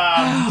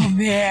 Oh,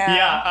 man.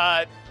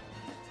 Yeah,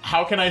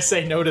 how can I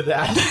say no to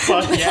that?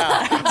 Fuck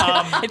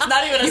yeah. It's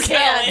not even a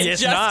spell, it's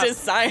It's just not. as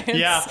science.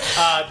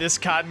 Yeah, this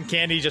cotton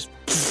candy just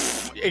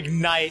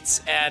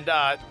ignites and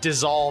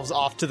dissolves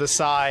off to the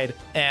side.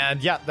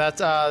 And yeah,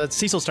 that's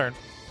Cecil's turn.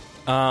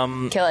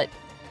 Kill it.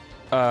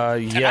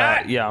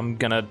 Yeah, I'm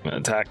gonna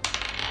attack.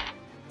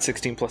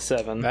 16 plus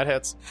 7. That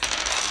hits.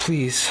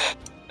 Please.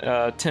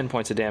 10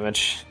 points of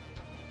damage.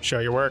 Show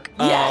your work.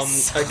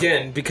 Yes.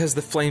 Again, because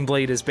the flame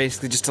blade is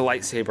basically just a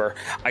lightsaber,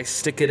 I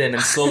stick it in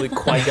and slowly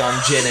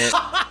Qui-Gon Jinn it.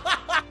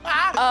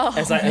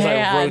 As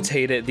I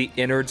rotate it, the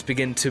innards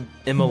begin to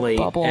immolate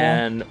Bubble.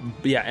 and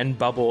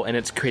bubble, and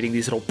it's creating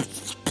these little.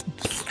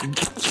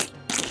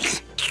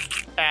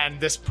 And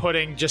this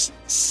pudding just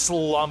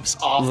slumps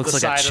off Looks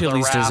the like side a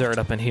Chili's of the raft. dessert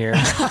up in here.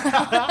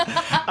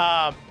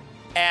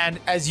 And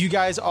as you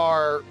guys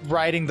are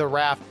riding the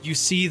raft, you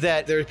see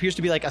that there appears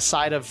to be like a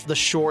side of the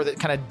shore that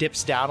kind of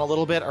dips down a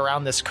little bit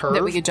around this curve.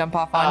 That we could jump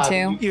off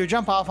onto. Either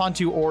jump off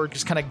onto or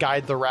just kind of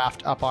guide the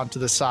raft up onto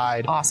the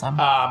side. Awesome.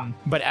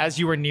 But as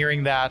you were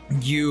nearing that,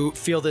 you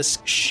feel this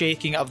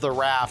shaking of the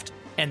raft,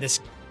 and this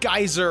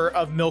geyser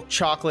of milk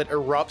chocolate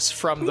erupts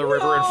from the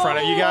river in front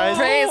of you guys.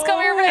 Praise,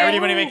 come here, Praise.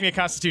 Everybody make me a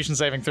Constitution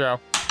saving throw.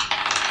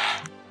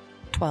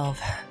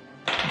 12.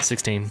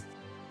 16.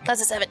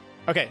 That's a 7.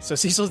 Okay, so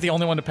Cecil's the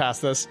only one to pass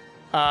this.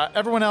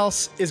 Everyone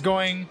else is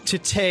going to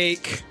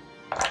take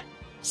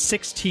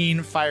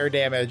 16 fire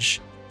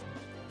damage.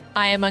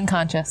 I am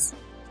unconscious.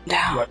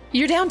 No.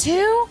 You're down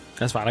too?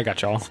 That's fine, I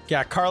got y'all.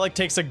 Yeah, Karlik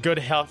takes a good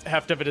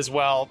heft of it as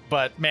well,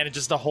 but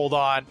manages to hold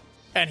on.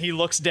 And he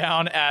looks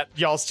down at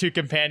y'all's 2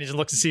 companions and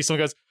looks at Cecil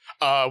and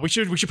goes, we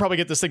should probably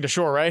get this thing to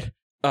shore, right?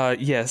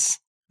 Yes.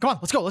 Come on,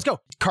 let's go.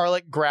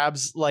 Karlik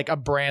grabs like a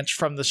branch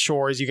from the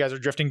shore as you guys are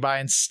drifting by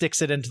and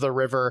sticks it into the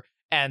river.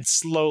 And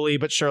slowly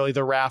but surely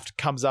the raft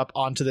comes up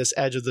onto this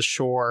edge of the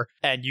shore,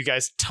 and you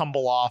guys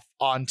tumble off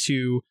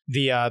onto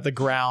the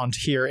ground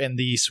here in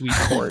the sweet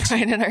court.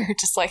 Brian and I are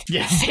just like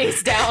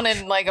face down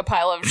in like a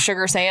pile of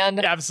sugar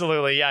sand.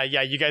 Absolutely, yeah.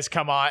 You guys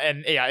come on,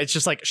 and yeah, it's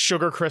just like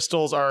sugar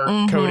crystals are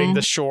coating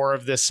the shore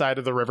of this side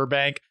of the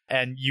riverbank,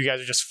 and you guys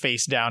are just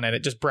face down in it,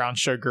 just brown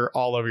sugar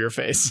all over your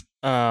face.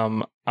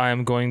 I'm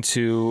going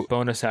to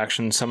bonus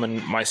action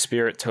summon my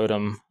spirit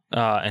totem,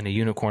 and a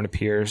unicorn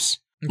appears.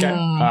 Okay.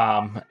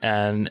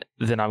 And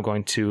then I'm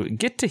going to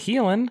get to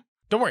healing.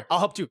 Don't worry, I'll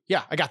help too.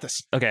 Yeah, I got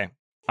this. Okay.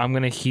 I'm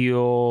going to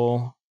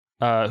heal.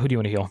 Who do you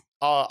want to heal?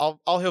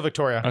 I'll heal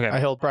Victoria. Okay. I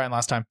healed Brian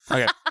last time.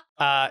 Okay.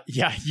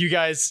 Yeah, you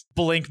guys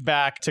blink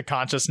back to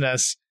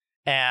consciousness,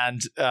 and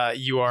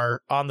you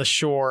are on the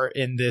shore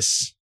in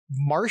this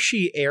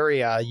marshy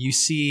area. You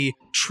see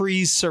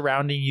trees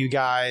surrounding you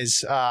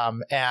guys,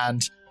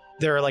 and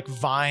there are like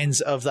vines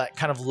of that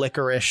kind of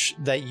licorice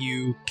that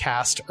you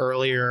cast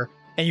earlier.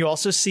 And you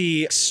also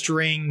see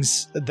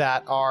strings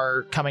that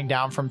are coming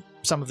down from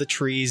some of the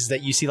trees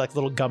that you see like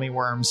little gummy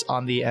worms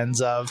on the ends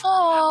of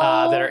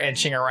that are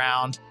inching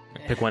around.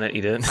 Pick one and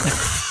eat it.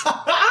 It's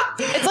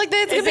like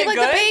it's gonna Is be it like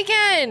good? the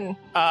bacon.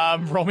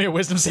 Roll me a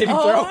wisdom saving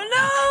throw.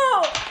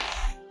 Oh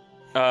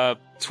no!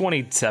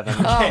 27.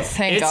 Oh,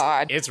 thank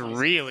God. It's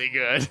really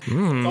good.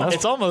 That's-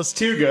 It's almost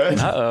too good.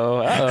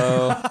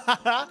 Oh,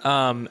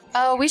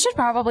 we should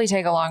probably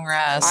take a long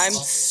rest. I'm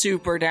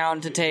super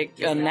down to take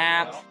a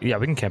nap. Yeah,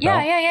 we can camp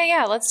out.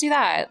 Yeah. Let's do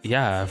that.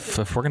 Yeah,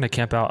 if we're going to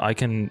camp out, I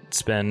can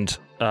spend...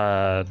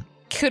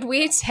 Could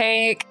we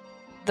take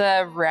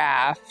the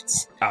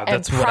raft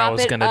that's and what I prop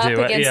was it going to up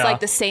do. against Yeah. like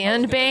the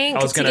sandbank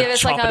I was to gonna give us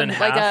chop like it in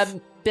half.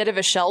 a bit of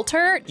a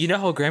shelter? You know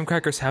how graham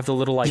crackers have the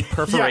little like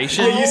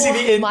perforation? Yeah, you see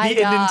the, my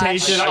the gosh.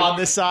 indentation on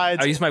the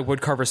sides. I use my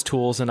woodcarver's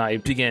tools and I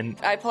begin...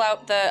 I pull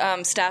out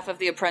the staff of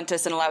the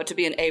apprentice and allow it to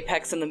be an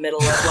apex in the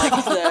middle of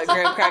like the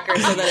graham cracker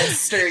so that it's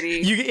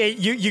sturdy.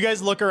 You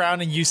guys look around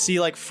and you see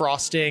like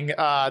frosting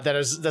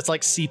that's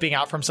like seeping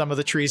out from some of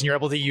the trees, and you're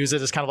able to use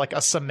it as kind of like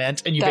a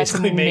cement, and you That's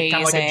basically make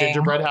kind of like a amazing.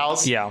 gingerbread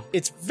house. Yeah.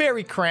 It's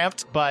very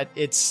cramped, but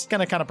it's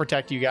gonna kind of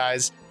protect you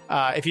guys.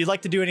 If you'd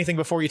like to do anything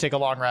before you take a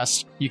long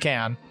rest, you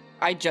can.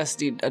 I just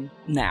need a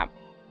nap.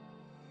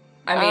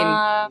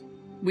 I mean,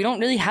 we don't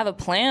really have a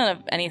plan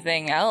of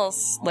anything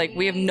else. Like,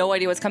 we have no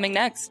idea what's coming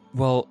next.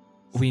 Well,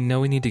 we know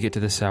we need to get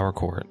to the Sour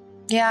Court.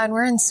 Yeah, and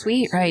we're in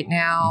Sweet right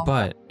now.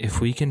 But if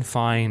we can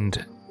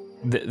find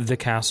the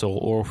castle,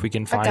 or if we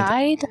can A find...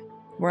 guide?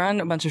 We're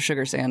on a bunch of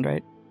sugar sand,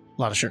 right?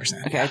 A lot of sugar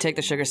sand. Okay, I take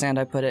the sugar sand,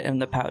 I put it in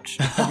the pouch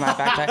of my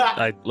backpack.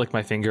 I lick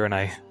my finger and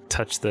I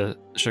touch the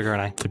sugar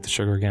and I lick the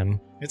sugar again.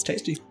 It's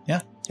tasty.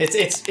 Yeah.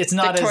 It's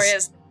not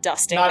Victoria's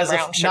dusting not the as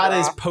brown sugar not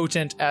as off.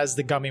 potent as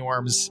the gummy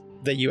worms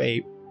that you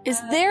ate. Is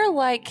there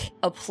like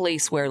a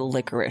place where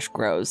licorice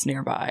grows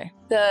nearby?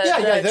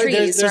 the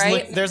trees, there's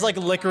right? there's like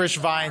licorice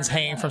vines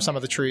hanging from some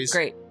of the trees.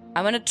 Great.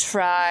 I'm gonna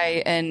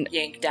try and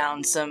yank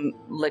down some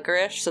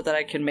licorice so that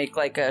I can make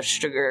like a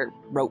sugar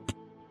rope.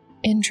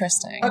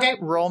 Interesting. Okay,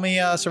 roll me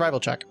a survival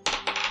check.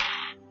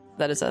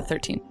 That is a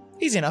 13.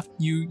 Easy enough.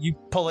 You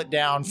pull it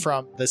down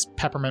from this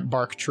peppermint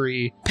bark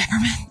tree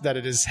that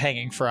it is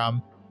hanging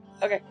from.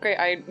 Okay, great.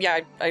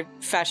 I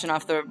fashion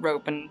off the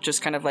rope and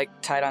just kind of like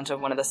tie it onto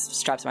one of the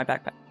straps in my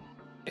backpack.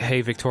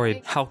 Hey,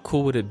 Victoria, how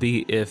cool would it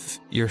be if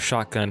your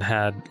shotgun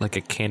had like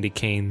a candy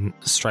cane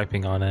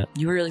striping on it?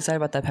 You were really excited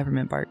about that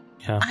peppermint bark.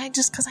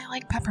 Because I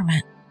like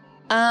peppermint.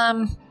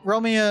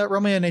 Roll me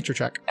a nature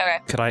check.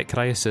 Okay. Could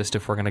I assist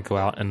if we're gonna go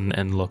out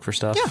and look for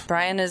stuff? Yeah.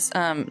 Brian is,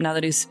 now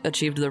that he's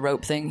achieved the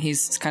rope thing,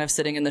 he's kind of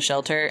sitting in the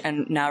shelter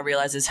and now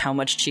realizes how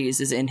much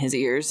cheese is in his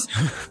ears.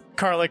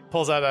 Karlik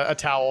pulls out a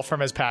towel from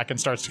his pack and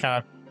starts to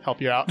kind of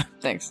help you out.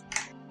 Thanks.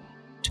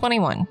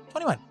 21.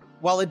 21.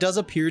 While it does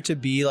appear to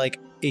be like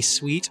a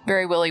sweet,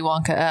 Very Willy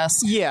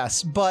Wonka-esque.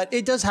 yes, but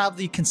it does have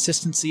the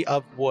consistency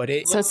of wood.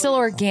 So it's still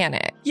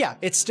organic. Yeah,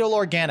 it's still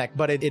organic,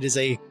 but it is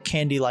a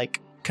candy-like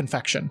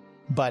confection.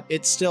 But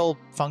it still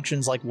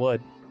functions like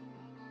wood.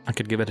 I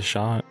could give it a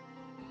shot.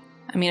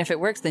 I mean, if it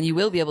works, then you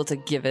will be able to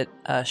give it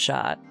a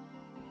shot.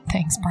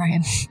 Thanks,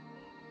 Brian.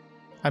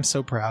 I'm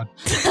so proud.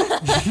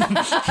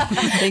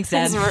 Thanks,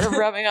 Dad. It's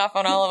rubbing off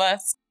on all of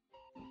us.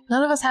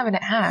 None of us have an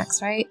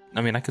axe, right?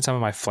 I mean, I could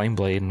summon my flame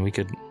blade and we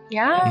could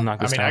Yeah? knock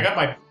I this mean, down. I got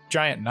my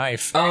giant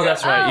knife. Oh,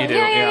 that's right. You do.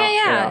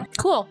 Yeah.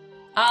 Cool.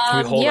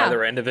 We hold yeah.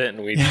 either end of it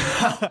and we.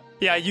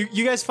 Yeah,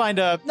 you guys find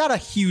not a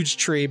huge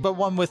tree, but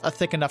one with a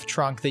thick enough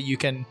trunk that you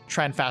can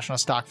try and fashion a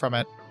stock from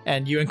it.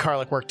 And you and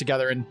Karlik work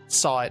together and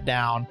saw it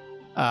down.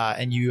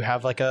 And you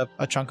have like a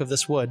chunk of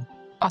this wood.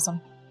 Awesome.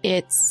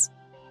 It's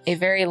a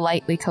very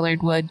lightly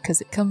colored wood because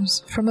it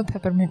comes from a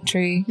peppermint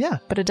tree. Yeah.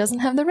 But it doesn't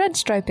have the red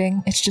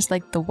striping. It's just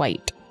like the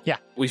white.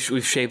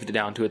 We've shaved it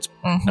down to its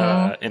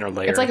Mhm. inner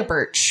layer. It's like a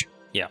birch.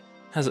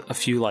 Has a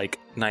few like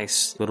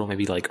nice little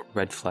maybe like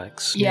red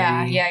flecks.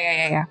 Yeah, maybe.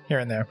 yeah. Here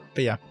and there.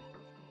 But yeah.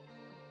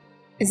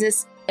 Is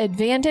this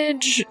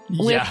advantage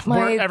with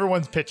my...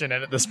 everyone's pitching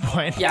in at this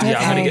point. Yeah. Yeah,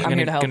 I'm I'm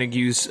here to help. gonna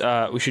use.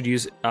 We should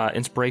use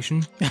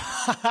inspiration.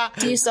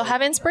 Do you still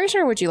have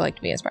inspiration or would you like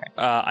to be inspired?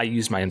 I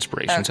use my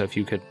inspiration, Okay. so if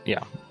you could,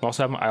 yeah. I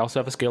also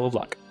have a scale of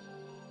luck,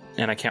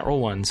 and I can't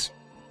roll ones,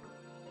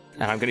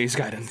 and I'm gonna use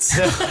guidance.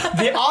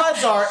 The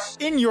odds are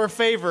in your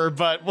favor,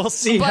 but we'll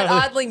see. But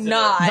how- oddly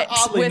not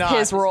Oddly with not.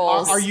 his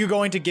rolls. Are you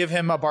going to give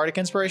him a bardic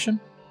inspiration?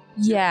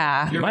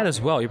 Yeah. You might as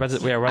well. You're about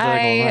to. Yeah, rather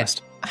I- than go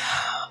last.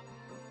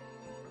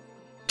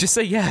 Just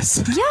say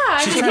yes. Yeah,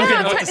 I'm She's trying to think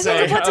of what to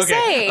say. what to okay.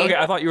 say. Okay,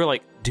 I thought you were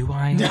like, do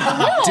I? No, Do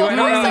I? of course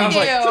I was do.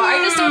 like,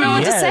 I just don't know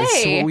what yes, to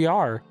say. we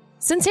are.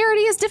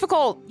 Sincerity is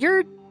difficult.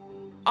 You're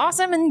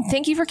awesome, and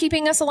thank you for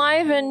keeping us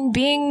alive and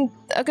being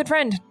a good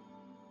friend.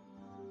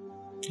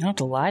 You don't have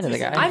to lie to the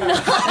guy. I'm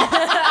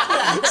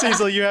not.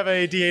 Cecil, you have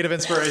a D8 of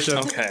inspiration.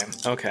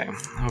 Okay.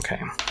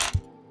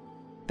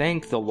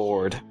 Thank the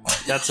Lord.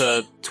 That's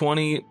a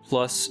 20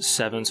 plus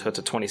 7, so it's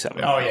a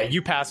 27. Oh yeah,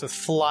 you pass with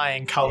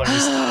flying colors.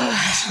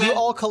 You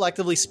all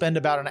collectively spend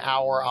about an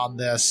hour on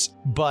this,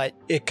 but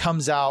it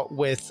comes out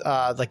with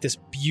like this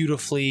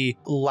beautifully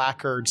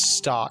lacquered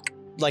stock.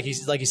 Like you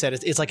said,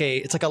 it's like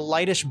a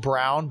lightish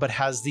brown, but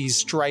has these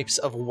stripes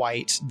of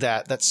white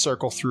that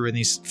circle through, and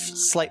these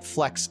slight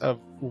flecks of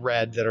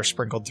red that are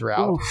sprinkled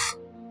throughout. Oof.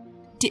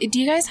 Do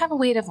you guys have a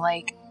way to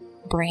like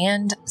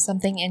brand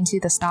something into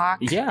the stock?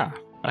 Yeah,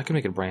 I can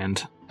make a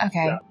brand.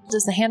 Okay. Yeah.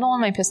 Does the handle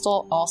on my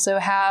pistol also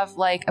have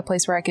like a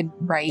place where I could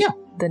write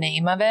the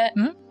name of it?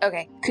 Mhm.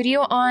 Okay. Could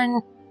you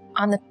on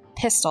the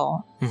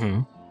pistol?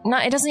 Mm-hmm.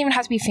 Not. It doesn't even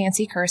have to be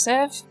fancy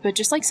cursive, but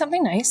just like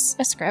something nice,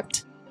 a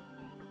script.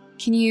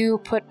 Can you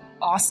put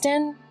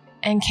Austin?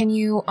 And can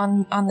you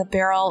on the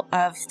barrel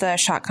of the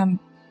shotgun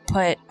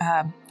put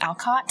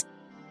Alcott?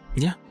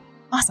 Yeah.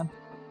 Awesome.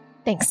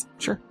 Thanks.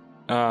 Sure.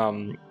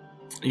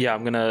 Yeah,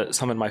 I'm gonna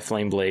summon my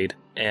flame blade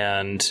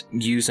and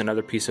use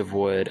another piece of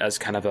wood as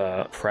kind of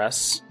a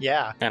press,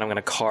 Yeah. and I'm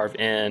gonna carve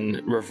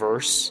in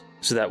reverse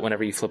so that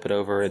whenever you flip it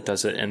over, it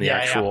does it in the Yeah,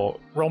 actual.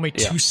 Roll me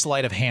Yeah. 2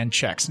 sleight of hand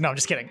checks. No, I'm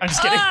just kidding.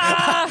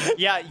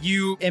 Yeah,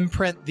 you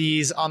imprint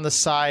these on the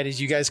side as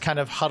you guys kind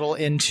of huddle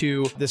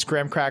into this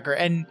graham cracker.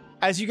 And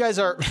as you guys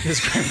are this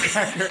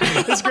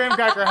graham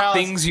cracker house.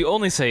 Things you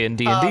only say in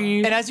D&D.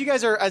 And as you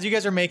guys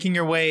are making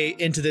your way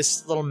into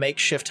this little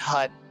makeshift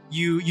hut,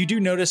 you do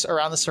notice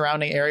around the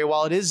surrounding area,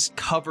 while it is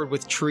covered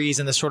with trees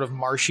and this sort of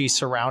marshy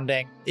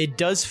surrounding, it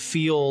does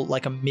feel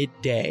like a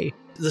midday.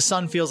 The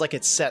sun feels like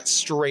it's set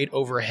straight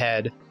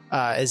overhead,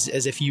 as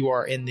if you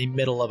are in the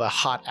middle of a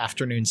hot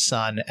afternoon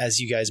sun as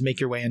you guys make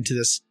your way into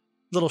this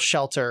little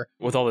shelter.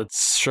 With all the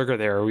sugar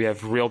there, we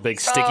have real big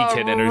sticky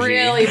kid energy.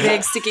 Really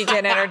big sticky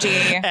kid energy.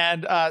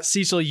 And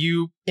Cecil,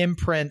 you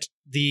imprint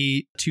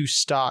the 2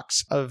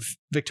 stocks of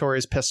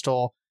Victoria's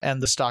pistol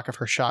and the stock of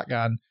her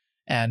shotgun.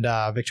 And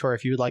Victoria,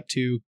 if you would like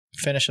to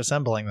finish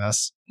assembling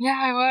this. Yeah,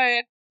 I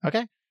would.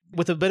 Okay.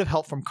 With a bit of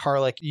help from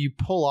Karlik, you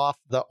pull off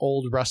the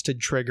old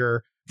rusted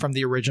trigger from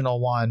the original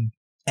one,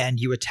 and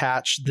you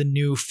attach the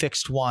new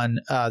fixed one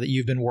that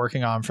you've been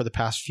working on for the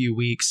past few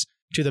weeks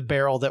to the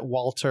barrel that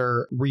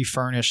Walter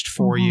refurnished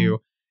for you.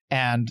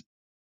 And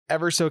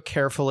ever so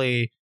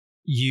carefully,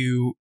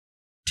 you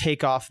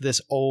take off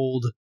this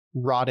old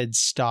rotted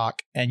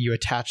stock and you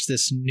attach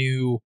this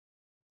new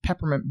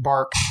peppermint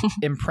bark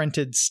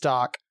imprinted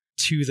stock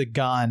to the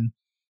gun.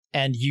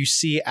 And you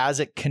see as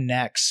it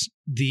connects,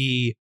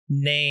 the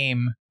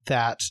name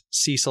that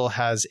Cecil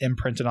has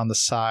imprinted on the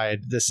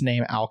side, this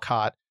name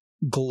Alcott,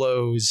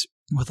 glows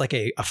with like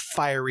a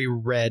fiery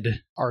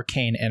red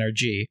arcane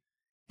energy.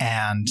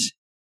 And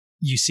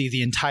you see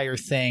the entire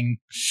thing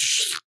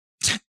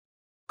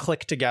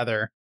click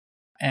together.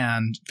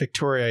 And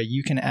Victoria,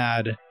 you can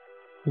add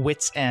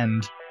Wit's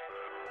End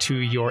to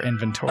your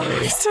inventory.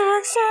 I'm so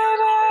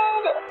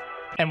excited.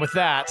 And with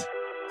that,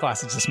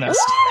 class is dismissed.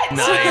 What?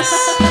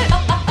 Nice.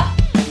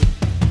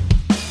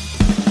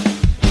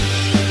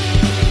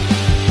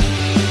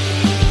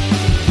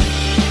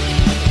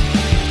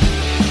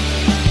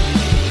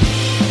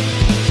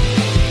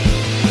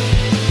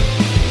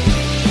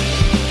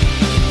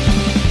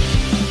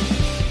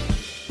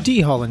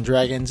 D. Hall and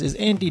Dragons is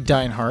Andy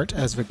Deinhardt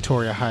as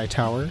Victoria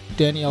Hightower,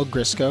 Danielle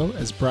Grisco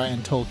as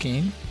Brian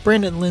Tolkien,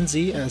 Brandon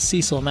Lindsay as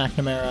Cecil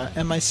McNamara,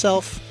 and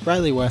myself,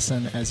 Riley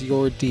Wesson, as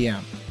your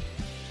DM.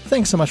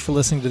 Thanks so much for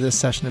listening to this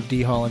session of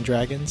D. Hall and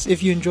Dragons.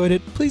 If you enjoyed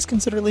it, please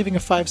consider leaving a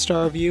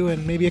 5-star review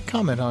and maybe a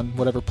comment on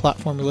whatever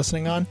platform you're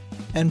listening on,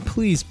 and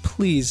please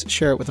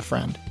share it with a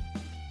friend.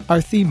 Our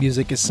theme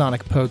music is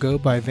Sonic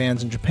Pogo by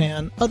Vans in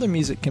Japan. Other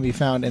music can be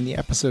found in the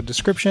episode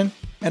description,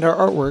 and our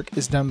artwork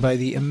is done by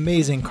the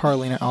amazing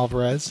Carlina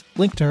Alvarez.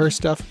 Link to her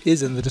stuff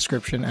is in the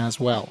description as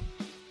well.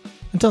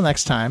 Until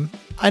next time,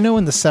 I know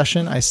in the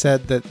session I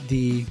said that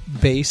the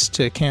base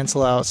to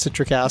cancel out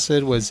citric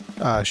acid was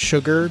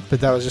sugar, but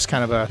that was just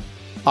kind of a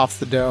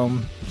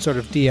off-the-dome sort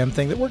of DM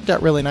thing that worked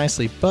out really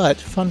nicely. But,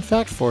 fun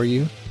fact for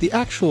you, the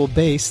actual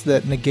base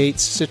that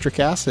negates citric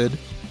acid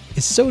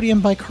is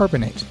sodium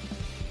bicarbonate,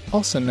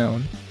 also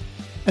known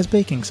as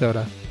baking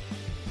soda.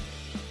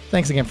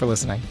 Thanks again for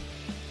listening.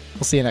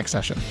 We'll see you next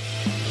session.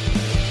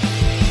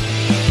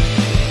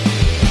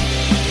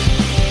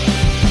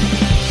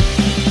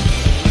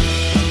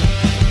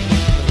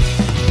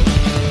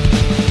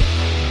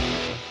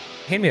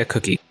 Hand me a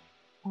cookie.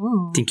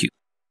 Ooh. Thank you.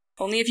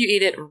 Only if you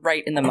eat it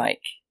right in the mic.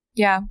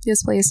 Yeah,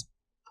 yes, please.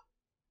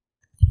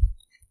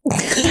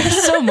 They're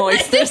so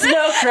moist. There's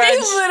no crunch.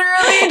 He's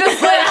literally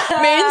just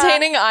like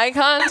maintaining eye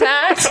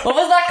contact. What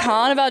was that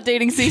con about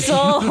dating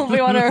Cecil? We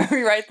want to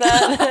rewrite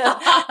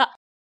that.